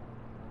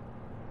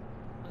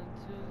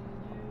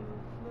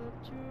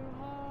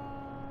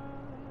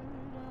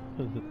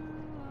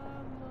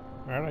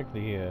 I like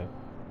the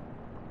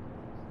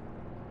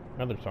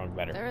other song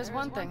better. There is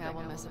one thing I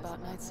will miss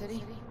about Night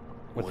City.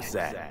 What's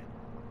that?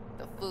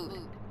 The food.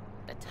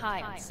 The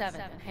Thai on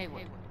 7th and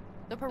Haywood.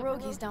 The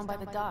pierogies down by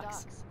the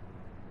docks.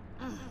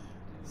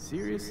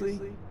 Seriously?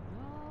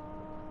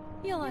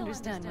 You'll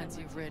understand once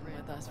you've ridden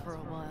with us for a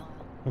while.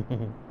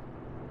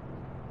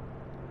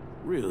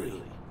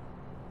 Really?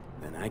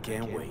 Then I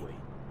can't wait.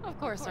 Of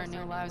course our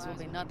new lives will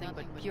be nothing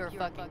but pure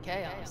fucking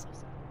chaos.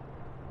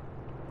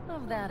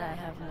 Of that I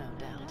have no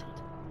doubt.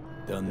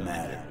 Doesn't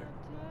matter.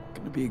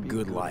 Gonna be a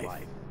good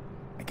life.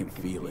 I can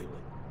feel it.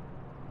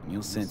 And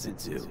you'll sense it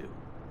too.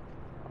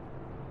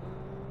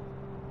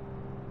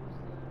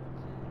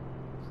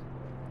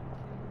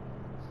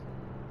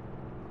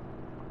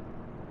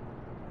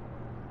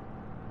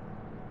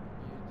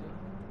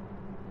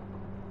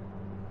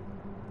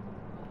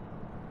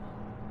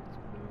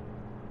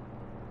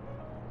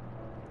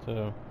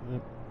 So,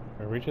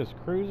 are we just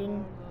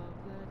cruising?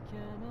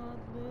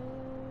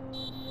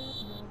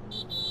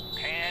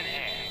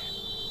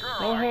 Girl,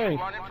 Oh, are hey. you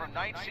running from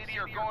Night City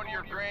or going to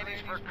your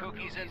granny's for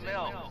cookies and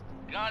milk?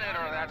 Gun it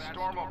or that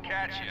storm will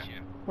catch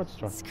you.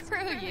 What's wrong?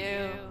 Screw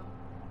you.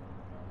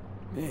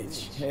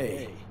 Mitch,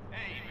 hey.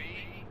 Hey,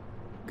 V.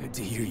 Good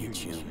to hear you,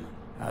 Jim.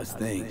 How's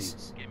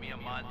things? Give me a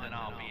month and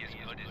I'll be as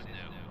good as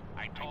new.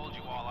 I told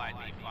you all I'd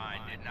be fine,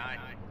 didn't I?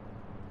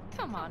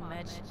 Come on,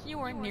 Mitch. You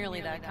weren't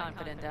nearly that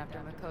confident after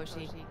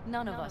Mikoshi.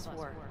 None of us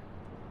were.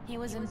 He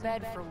was in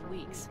bed for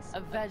weeks,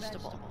 a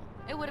vegetable.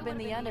 It would have been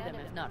the end of him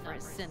if not for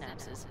his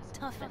synapses.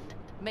 Toughened,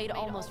 made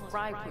almost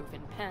fry-proof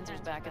in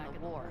panzers back in the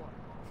war.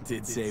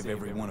 Did save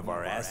every one of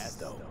our asses,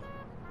 though.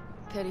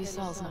 Pity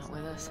Saul's not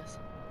with us.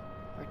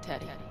 Or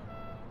Teddy.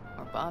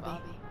 Or Bobby.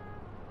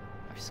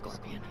 Or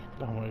Scorpion.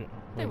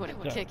 They would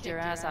have kicked your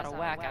ass out of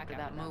whack after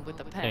that move with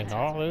the And panzers.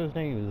 all those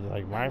names was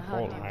like my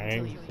fault. I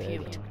until ain't you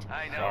said puked. them.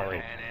 I know, Sorry.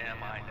 Pan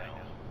I know.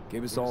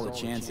 Gave us all a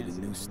chance at a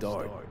new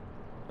start.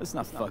 Let's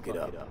not fuck it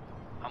up.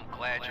 I'm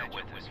glad you're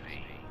with us,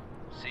 V.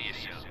 See you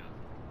soon.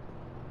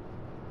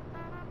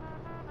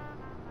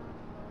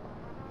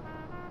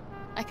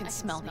 I can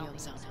smell the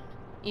ozone,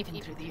 even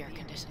through the air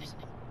conditioning.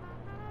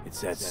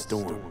 It's that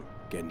storm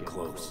getting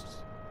close.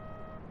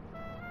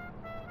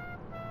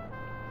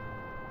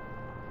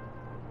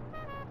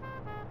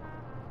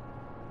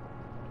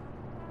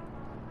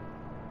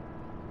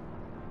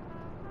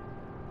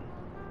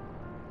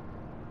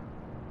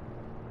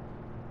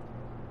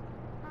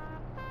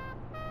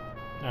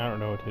 I don't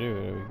know what to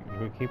do.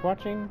 Do we keep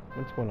watching?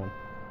 What's going on?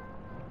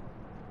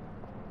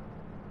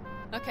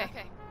 Okay,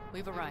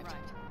 we've arrived.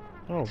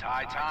 Oh, It's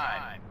high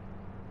time.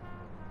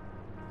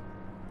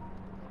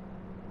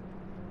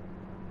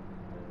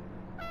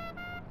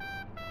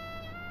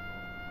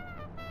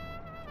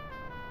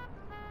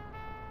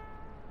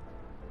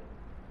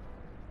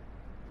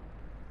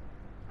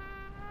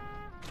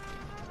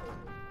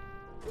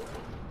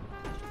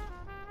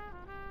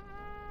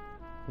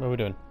 what are we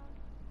doing?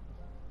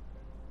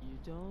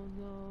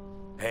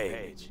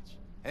 Hey, Mitch.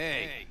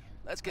 Hey,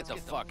 let's get the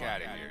fuck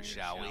out of here,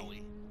 shall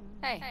we?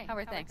 Hey, how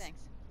are things?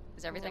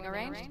 Is everything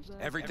arranged?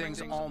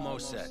 Everything's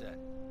almost set.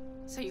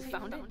 So you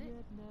found it?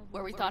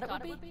 Where we thought it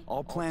would be?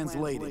 All plans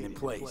laid and in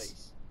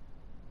place.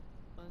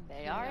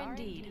 They are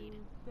indeed.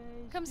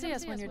 Come see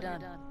us when you're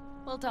done.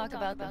 We'll talk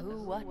about the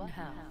who, what, and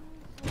how.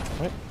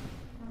 What?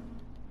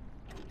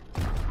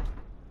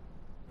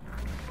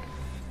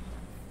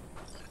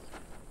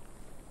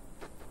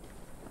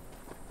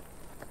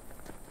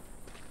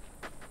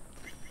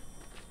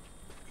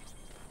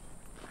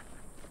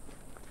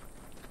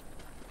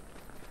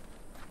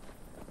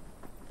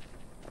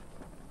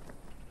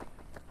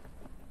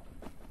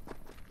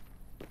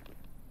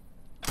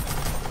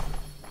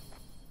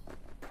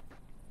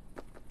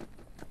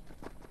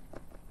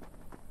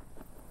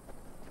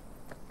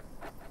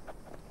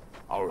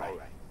 right.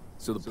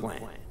 So the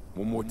plan,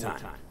 one more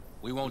time.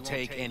 We won't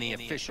take any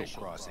official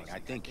crossing. I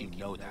think you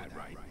know that,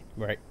 right?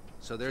 Right.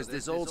 So there's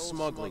this old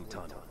smuggling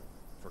tunnel.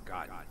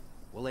 Forgotten.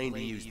 We'll aim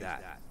to use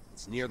that.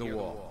 It's near the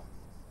wall.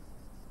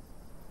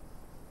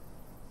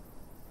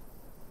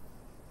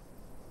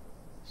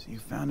 So you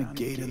found a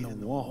gate in the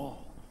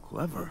wall.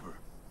 Clever.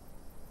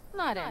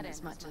 Not in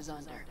as much as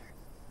under.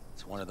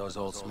 It's one of those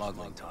old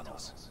smuggling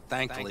tunnels.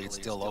 Thankfully, it's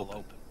still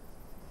open.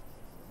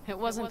 It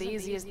wasn't the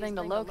easiest thing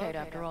to locate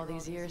after all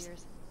these years.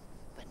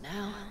 But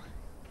now,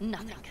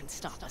 nothing can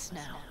stop us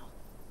now.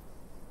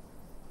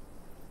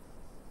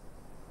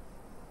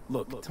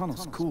 Look, the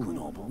tunnel's cool and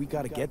all, but we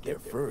gotta get there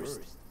first.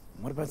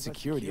 And what about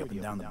security up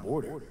and down the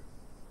border?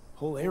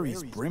 Whole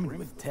area's brimming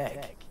with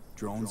tech.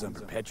 Drones on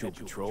perpetual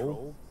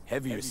patrol.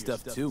 Heavier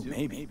stuff too,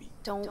 maybe.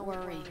 Don't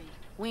worry.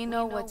 We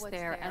know what's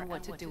there and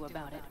what to do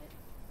about it.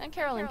 And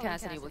Carol and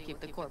Cassidy will keep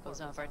the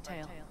corpos off our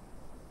tail.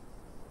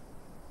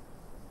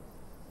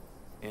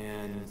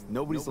 And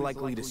nobody's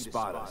likely to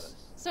spot us.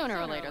 Sooner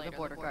or later, the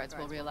border guards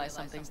will realize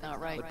something's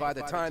not right. But by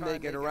the time they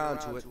get around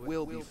to it,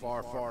 we'll be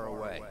far, far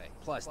away.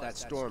 Plus, that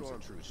storm's a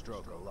true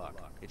stroke of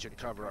luck. It should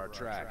cover our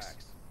tracks.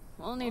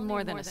 We'll need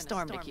more than a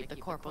storm to keep the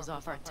corpos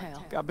off our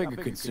tail. Got bigger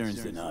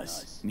concerns than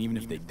us. And even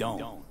if they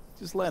don't,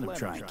 just let them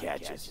try and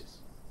catch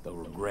us. They'll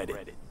regret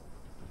it.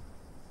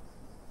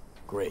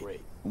 Great.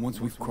 And once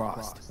we've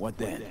crossed, what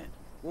then?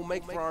 We'll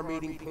make for our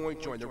meeting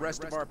point, join the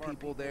rest of our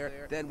people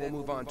there, then we'll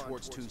move on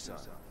towards Tucson.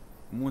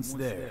 And once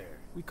there,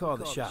 we call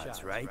the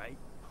shots, right?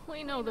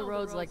 We know the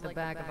roads like the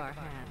back of our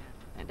hand.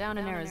 And down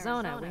in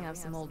Arizona, we have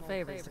some old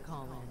favors to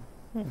call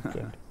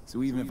in.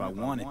 So even if I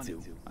wanted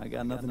to, I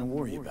got nothing to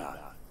worry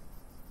about.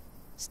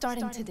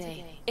 Starting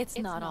today, it's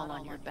not all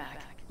on your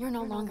back. You're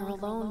no longer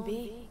alone,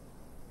 V.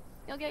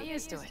 You'll get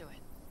used to it.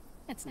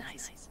 It's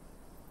nice.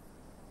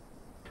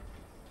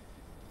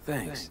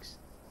 Thanks.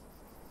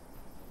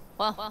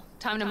 Well,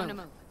 time to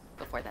move.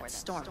 Before that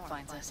storm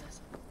finds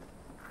us.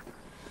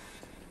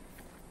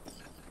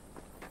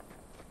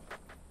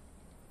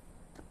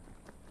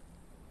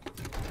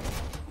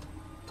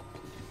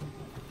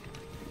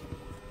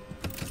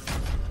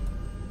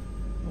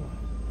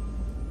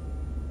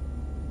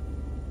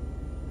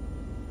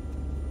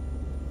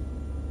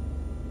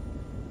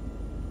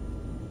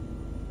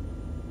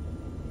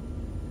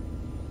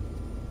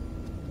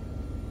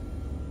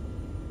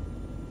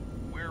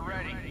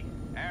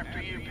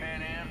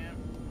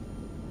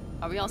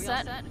 Are we all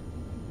set?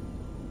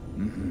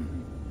 Mm-hmm.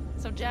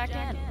 So jack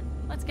in.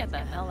 Let's get the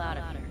hell out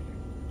of here.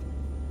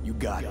 You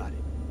got it.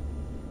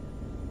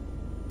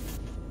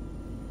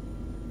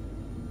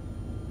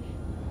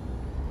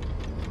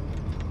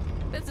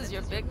 This is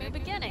your big new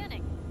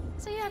beginning.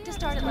 So you have to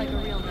start it like a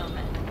real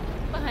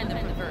nomad. Behind the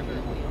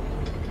proverbial wheel.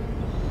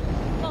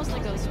 Mostly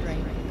go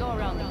straight. Go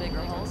around the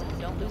bigger holes and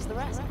don't lose the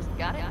rest.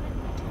 Got it?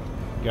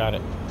 Got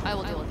it. I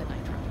will deal with the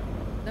nitro.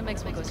 The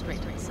mix will go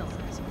straight to the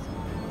cylinders.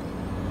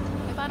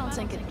 If I don't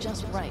sync it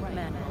just right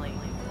manually,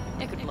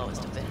 it could blow us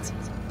to bits.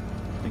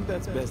 I think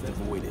that's best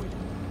avoided.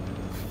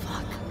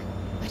 Fuck.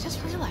 I just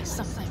realized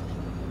something.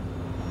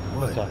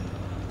 What?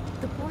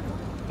 The portal.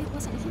 It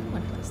wasn't here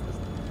when I was there.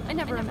 I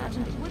never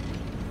imagined it would be.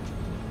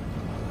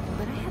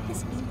 But I had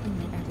this inkling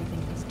that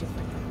everything was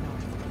different up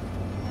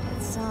north.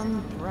 That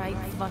some bright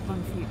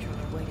fucking future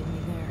awaited me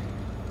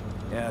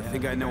there. Yeah, I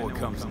think I know what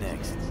comes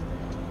next.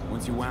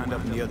 Once you wound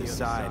up on the other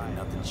side and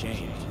nothing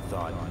changed, you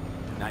thought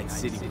Night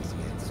City was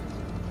the answer.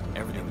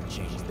 Everything would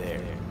change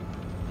there.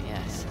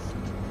 Yes.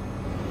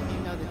 You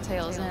know the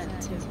tale's end,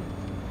 too.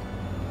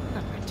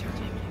 I'm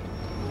returning.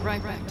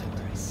 Right back to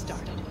where I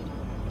started.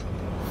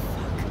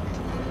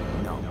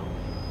 Fuck. No.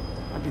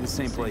 I'd be the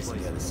same place on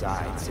the other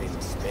side, saving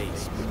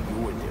space, but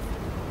you were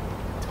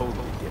different.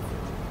 Totally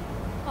different.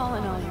 All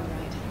in all, you're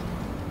right.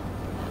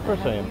 Of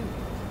course I am.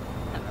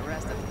 And the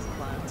rest of these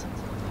clowns.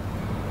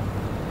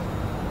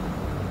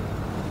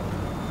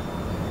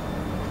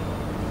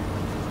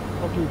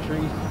 All two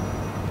trees.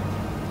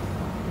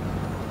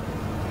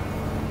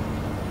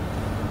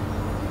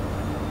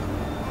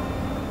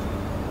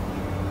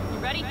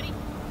 Ready?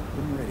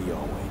 Been ready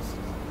always.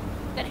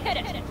 Then hit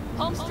it.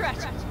 Home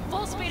stretch.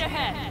 Full speed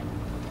ahead.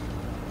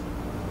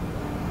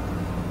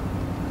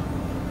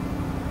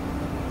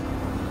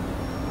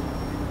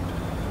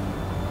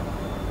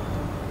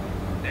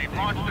 They've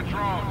launched the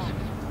drones.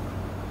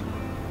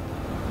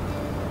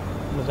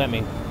 What does that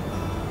mean?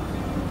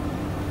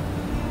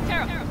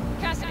 Carol,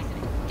 Cassidy,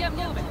 get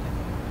moving.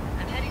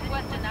 I'm heading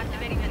west and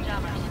activating the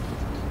jammers.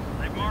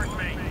 They've marked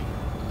me.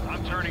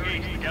 I'm turning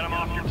east to get them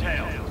off your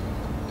tail.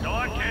 Go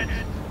on, kids.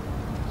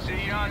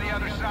 See you on the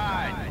other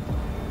side.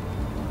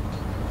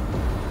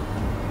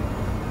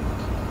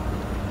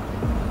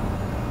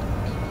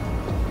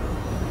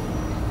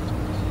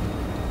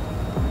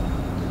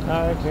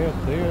 I can't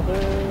see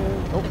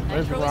this. Oh,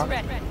 there's a Metro is rock.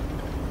 ready.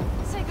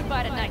 Say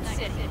goodbye to Night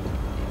City.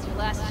 It's your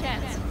last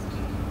chance.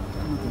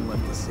 Nothing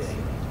left to say.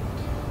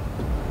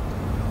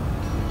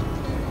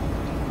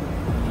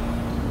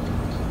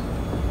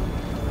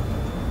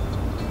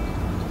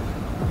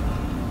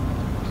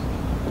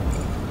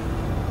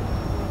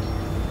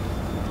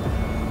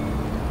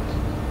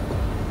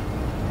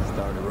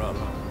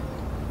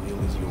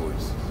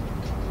 yours.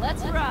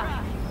 Let's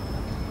ride.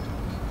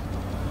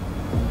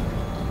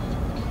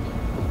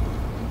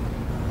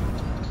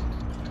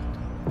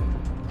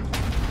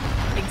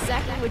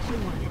 Exactly what you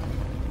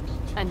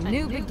wanted. A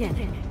new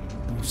beginning.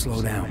 Don't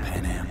slow down,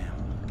 Pan Am.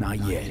 Not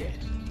yet.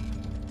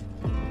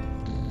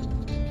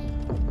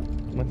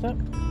 What's up?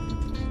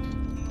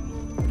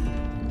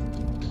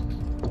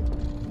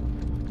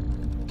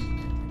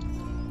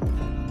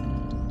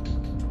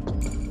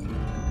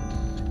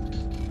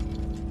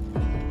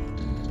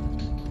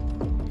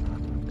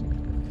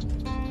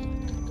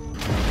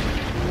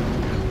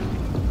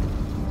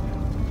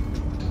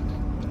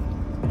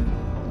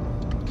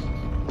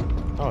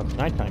 Oh, it's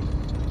nighttime.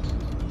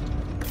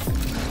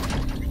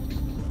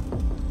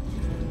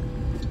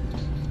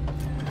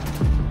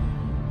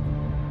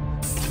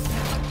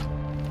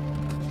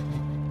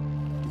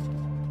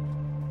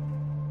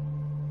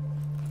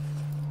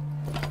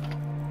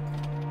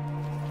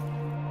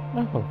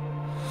 Oh.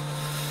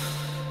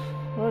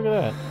 Look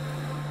at that.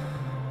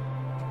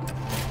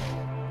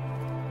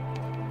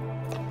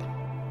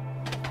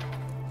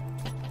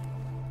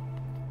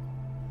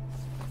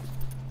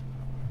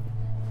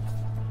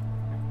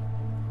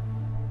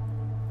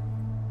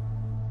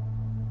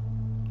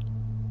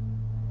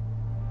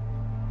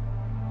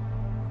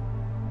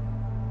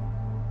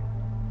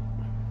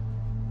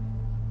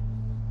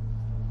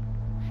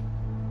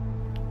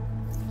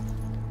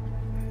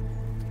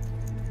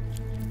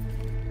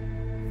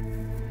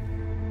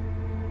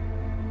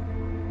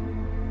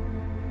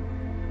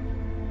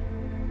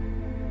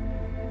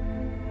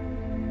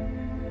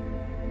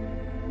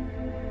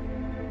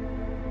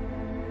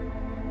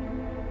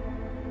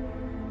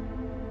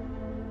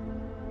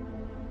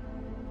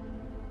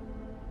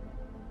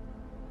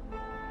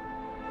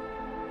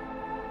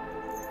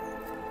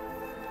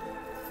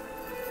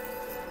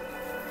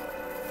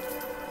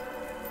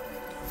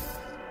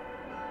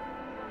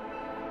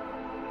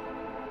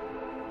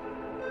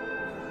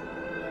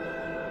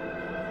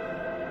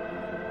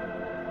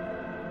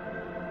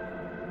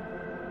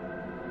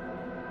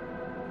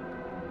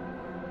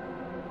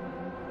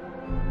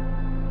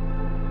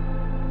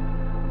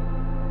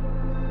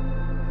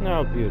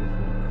 Oh, beautiful.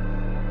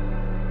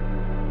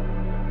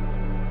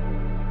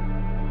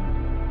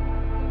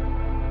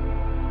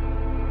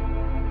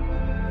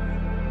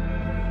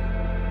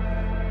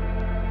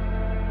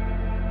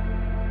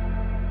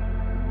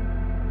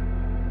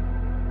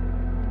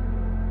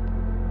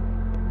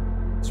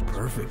 It's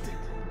perfect.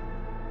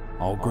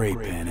 All great,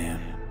 Pan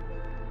Am.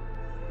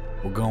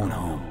 We're going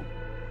home.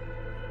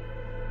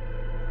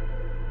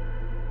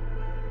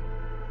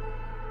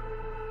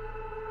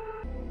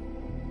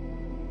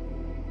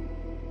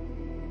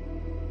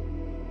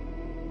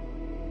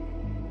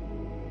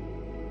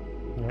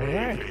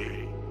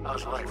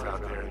 How's life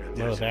out there in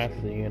the Well, desert?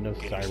 that's the end of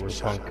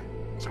Cyberpunk.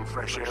 Some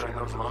fresh air in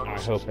those lungs.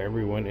 I hope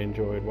everyone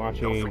enjoyed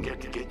watching. Don't forget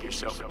to get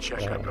yourself a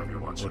checkup every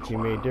once in a If you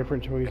while. made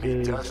different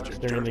choices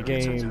during the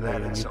game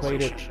when you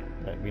played it,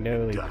 let me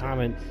know, leave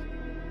comments.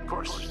 Of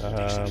course,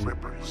 decent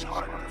Ripper is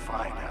hard to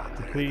find out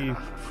there. Please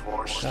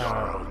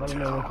let me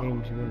know what Tell.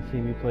 games you want to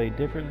see me play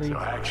differently, So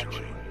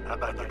actually, how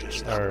about you just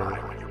stop or by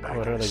when you're back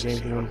what in other the games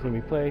city? you want to see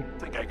me play.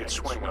 Think I could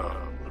swing a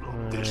little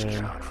And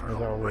discount for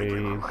as a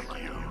regular always,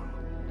 like you.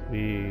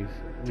 please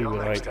leave Till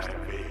a next like,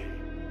 time,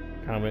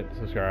 V. comment,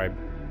 subscribe.